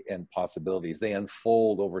complexity and possibilities. They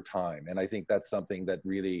unfold over time. And I think that's something that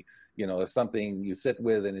really, you know, if something you sit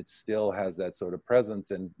with and it still has that sort of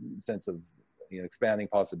presence and sense of, you know, expanding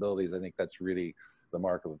possibilities, I think that's really the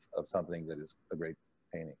mark of something that is a great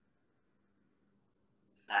painting.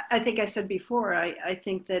 I think I said before, I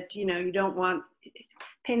think that, you know, you don't want,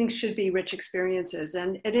 paintings should be rich experiences,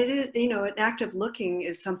 and it is, you know, an act of looking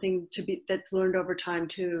is something that's learned over time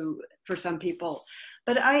too, for some people.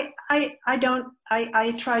 But I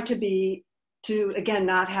try to again,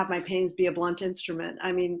 not have my paintings be a blunt instrument.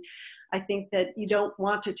 I mean, I think that you don't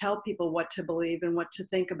want to tell people what to believe and what to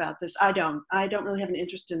think about this. I don't really have an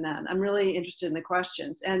interest in that. I'm really interested in the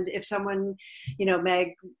questions. And if someone, you know, Meg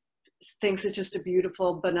thinks it's just a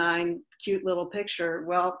beautiful, benign, cute little picture,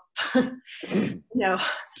 well, you know,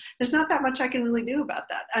 there's not that much I can really do about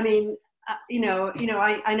that. I mean, I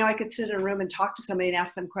know I could sit in a room and talk to somebody and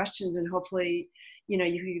ask them questions, and hopefully, you know,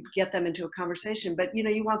 you get them into a conversation, but, you know,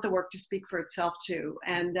 you want the work to speak for itself too.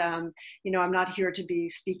 And, you know, I'm not here to be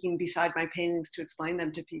speaking beside my paintings to explain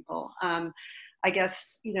them to people. I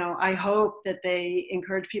guess, you know, I hope that they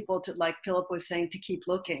encourage people to, like Philip was saying, to keep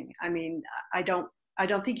looking. I mean, I don't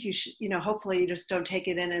think you should, you know, hopefully you just don't take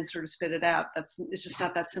it in and sort of spit it out. It's just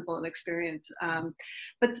not that simple an experience.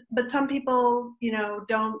 But some people, you know,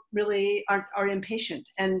 are impatient.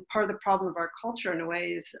 And part of the problem of our culture in a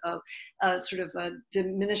way is sort of a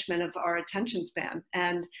diminishment of our attention span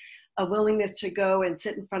and a willingness to go and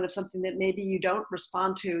sit in front of something that maybe you don't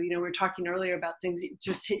respond to. You know, we were talking earlier about things that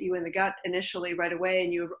just hit you in the gut initially right away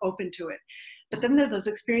and you're open to it. But then there are those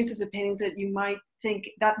experiences of paintings that you might think,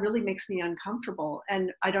 that really makes me uncomfortable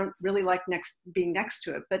and I don't really like being next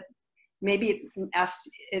to it, but maybe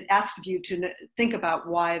it asks you to think about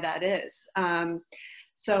why that is.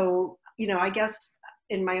 So, you know, I guess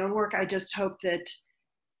in my own work, I just hope that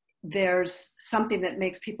there's something that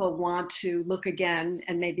makes people want to look again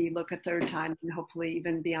and maybe look a third time and hopefully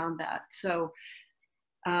even beyond that. So,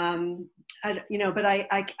 you know, but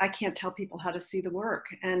I can't tell people how to see the work.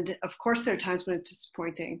 And of course there are times when it's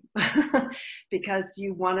disappointing because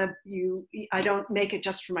I don't make it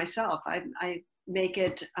just for myself. I make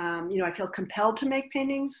it, you know, I feel compelled to make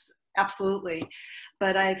paintings, absolutely.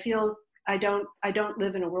 But I feel I don't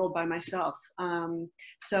live in a world by myself.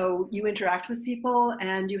 So you interact with people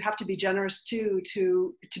and you have to be generous too,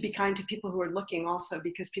 to be kind to people who are looking also,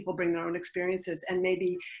 because people bring their own experiences and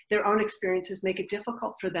maybe their own experiences make it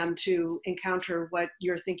difficult for them to encounter what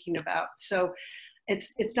you're thinking about. So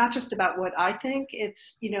it's not just about what I think,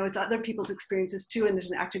 it's, you know, it's other people's experiences too. And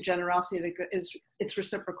there's an act of generosity that it's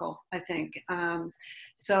reciprocal, I think.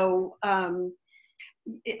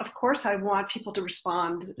 Of course, I want people to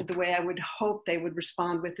respond the way I would hope they would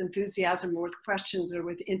respond, with enthusiasm or with questions or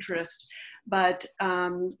with interest. But,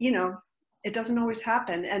 you know, it doesn't always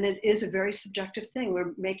happen. And it is a very subjective thing.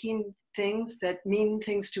 We're making things that mean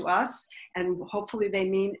things to us, and hopefully they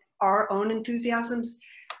mean our own enthusiasms,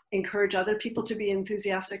 encourage other people to be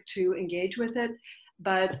enthusiastic to engage with it.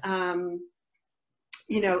 But,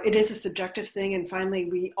 you know, it is a subjective thing, and finally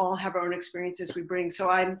we all have our own experiences we bring. So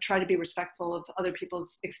I try to be respectful of other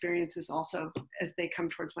people's experiences also as they come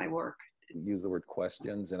towards my work. Use the word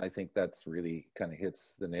questions, and I think that's really kind of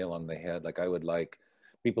hits the nail on the head. Like, I would like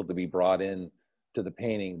people to be brought in to the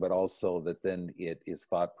painting, but also that then it is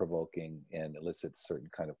thought-provoking and elicits certain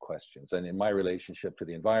kind of questions. And in my relationship to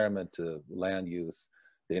the environment, to land use,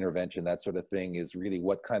 the intervention, that sort of thing, is really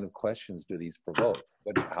what kind of questions do these provoke?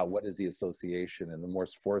 What is the association? And the more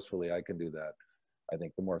forcefully I can do that, I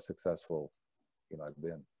think the more successful, you know, I've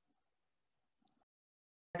been.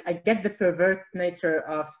 I get the pervert nature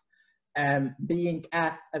of being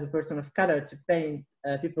asked as a person of color to paint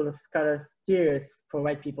people of color's tears for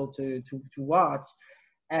white people to watch.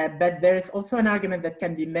 But there is also an argument that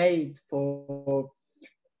can be made for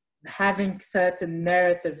having certain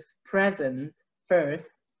narratives present first,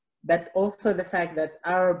 but also the fact that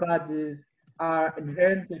our bodies are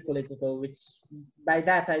inherently political, which by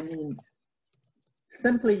that I mean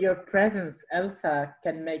simply your presence, Elsa,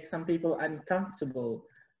 can make some people uncomfortable.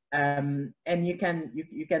 And you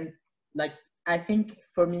can like, I think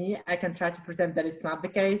for me, I can try to pretend that it's not the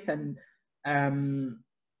case, and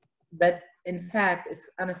but in fact it's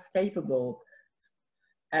unescapable.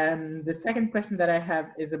 The second question that I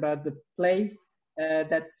have is about the place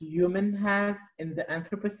that human has in the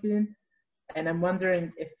Anthropocene, and I'm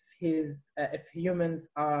wondering if humans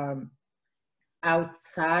are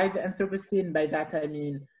outside the Anthropocene. By that I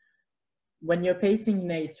mean, when you're painting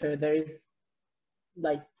nature, there is,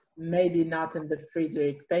 like, maybe not in the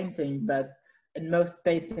Friedrich painting, but in most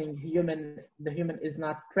painting, the human is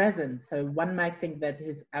not present. So one might think that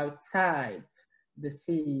he's outside the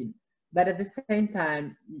scene. But at the same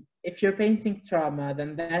time, if you're painting trauma,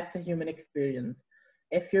 then that's a human experience.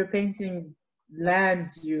 If you're painting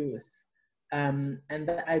land use and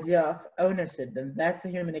the idea of ownership, then that's a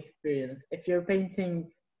human experience. If you're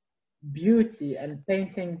painting beauty and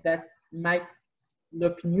painting that might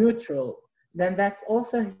look neutral, then that's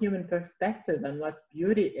also a human perspective on what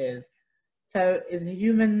beauty is. So is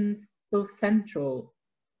human so central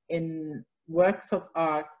in works of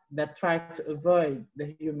art that try to avoid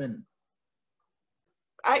the human?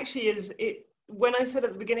 Actually, when I said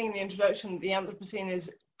at the beginning in the introduction, the Anthropocene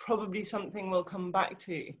is probably something we'll come back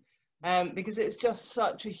to, because it's just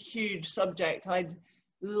such a huge subject. I'd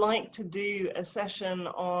like to do a session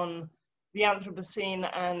on the Anthropocene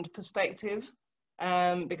and perspective,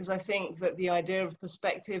 because I think that the idea of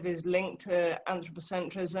perspective is linked to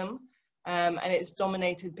anthropocentrism, and it's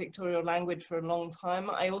dominated pictorial language for a long time.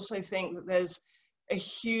 I also think that there's a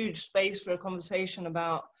huge space for a conversation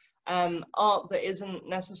about art that isn't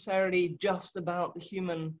necessarily just about the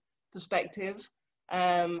human perspective,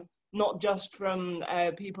 not just from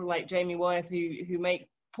people like Jamie Wyeth who make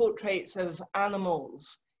portraits of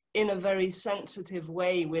animals in a very sensitive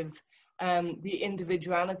way with the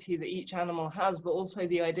individuality that each animal has, but also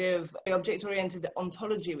the idea of object-oriented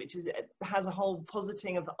ontology, which has a whole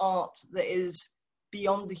positing of art that is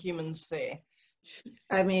beyond the human sphere.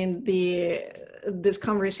 I mean, this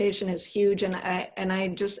conversation is huge, and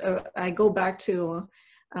I go back to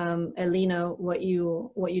Elina, what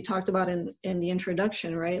you talked about in the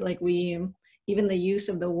introduction, right? Like even the use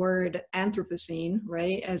of the word Anthropocene,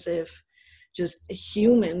 right, as if just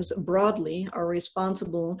humans broadly are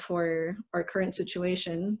responsible for our current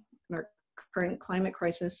situation and our current climate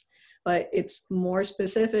crisis. But it's more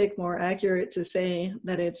specific, more accurate to say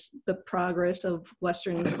that it's the progress of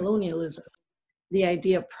Western colonialism. The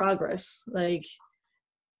idea of progress, like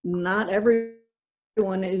not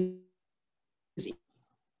everyone is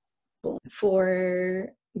equal for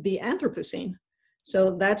the Anthropocene.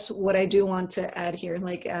 So that's what I do want to add here,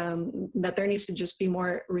 like that there needs to just be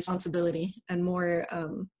more responsibility and more,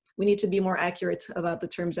 we need to be more accurate about the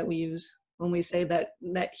terms that we use when we say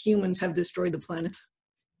that humans have destroyed the planet.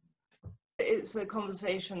 It's a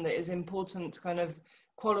conversation that is important to kind of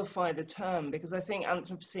qualify the term, because I think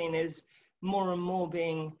Anthropocene is more and more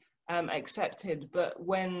being accepted, but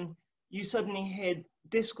when you suddenly hear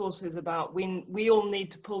discourses about we all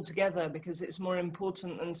need to pull together because it's more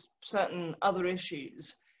important than certain other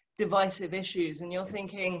issues, divisive issues, and you're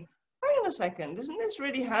thinking, hang on a second, isn't this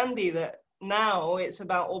really handy that now it's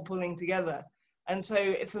about all pulling together? And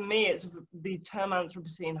so for me, it's the term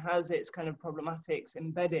Anthropocene has its kind of problematics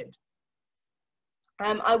embedded.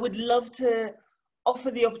 I would love to offer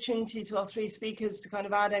the opportunity to our three speakers to kind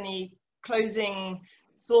of add any closing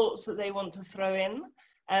thoughts that they want to throw in.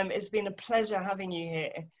 It's been a pleasure having you here.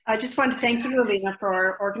 I just want to thank you, Elina,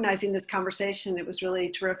 for organizing this conversation. It was really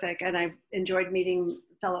terrific, and I enjoyed meeting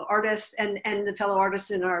fellow artists and the fellow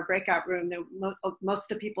artists in our breakout room.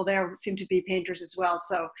 Most of the people there seem to be painters as well,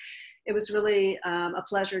 so it was really a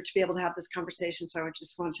pleasure to be able to have this conversation. So I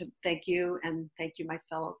just want to thank you, and thank you, my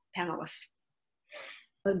fellow panelists.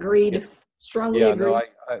 Agreed. Strongly agree. No,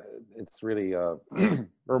 it's really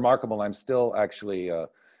remarkable. I'm still actually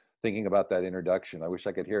thinking about that introduction. I wish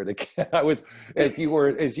I could hear it again. I was, as you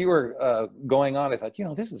were going on, I thought,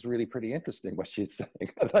 this is really pretty interesting what she's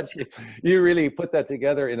saying. I thought you really put that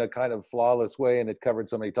together in a kind of flawless way, and it covered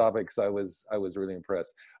so many topics. I was really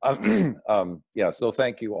impressed. Yeah, so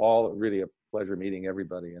thank you all. Really a pleasure meeting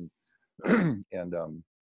everybody, and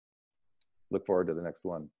look forward to the next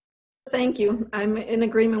one. Thank you. I'm in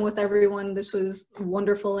agreement with everyone. This was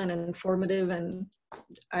wonderful and informative, and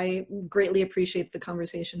I greatly appreciate the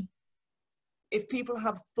conversation. If people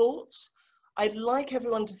have thoughts, I'd like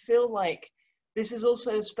everyone to feel like this is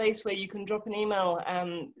also a space where you can drop an email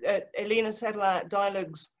at Elina Cerla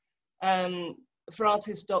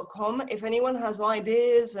dialogues.forartists.com. If anyone has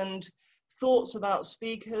ideas and thoughts about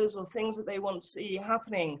speakers or things that they want to see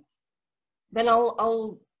happening, then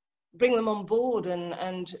I'll bring them on board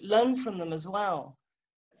and learn from them as well.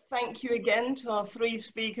 Thank you again to our three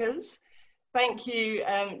speakers. Thank you,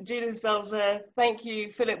 Judith Belzer. Thank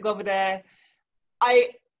you, Philip Govedare.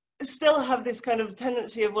 I still have this kind of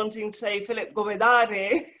tendency of wanting to say Philip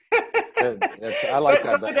Govedare. I like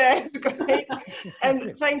that. Govedare is great.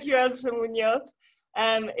 And thank you, Elsa Muñoz.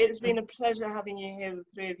 It's been a pleasure having you here, the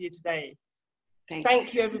three of you today. Thanks.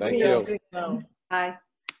 Thank you, everybody. Thank you. Bye.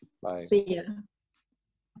 Bye. See ya.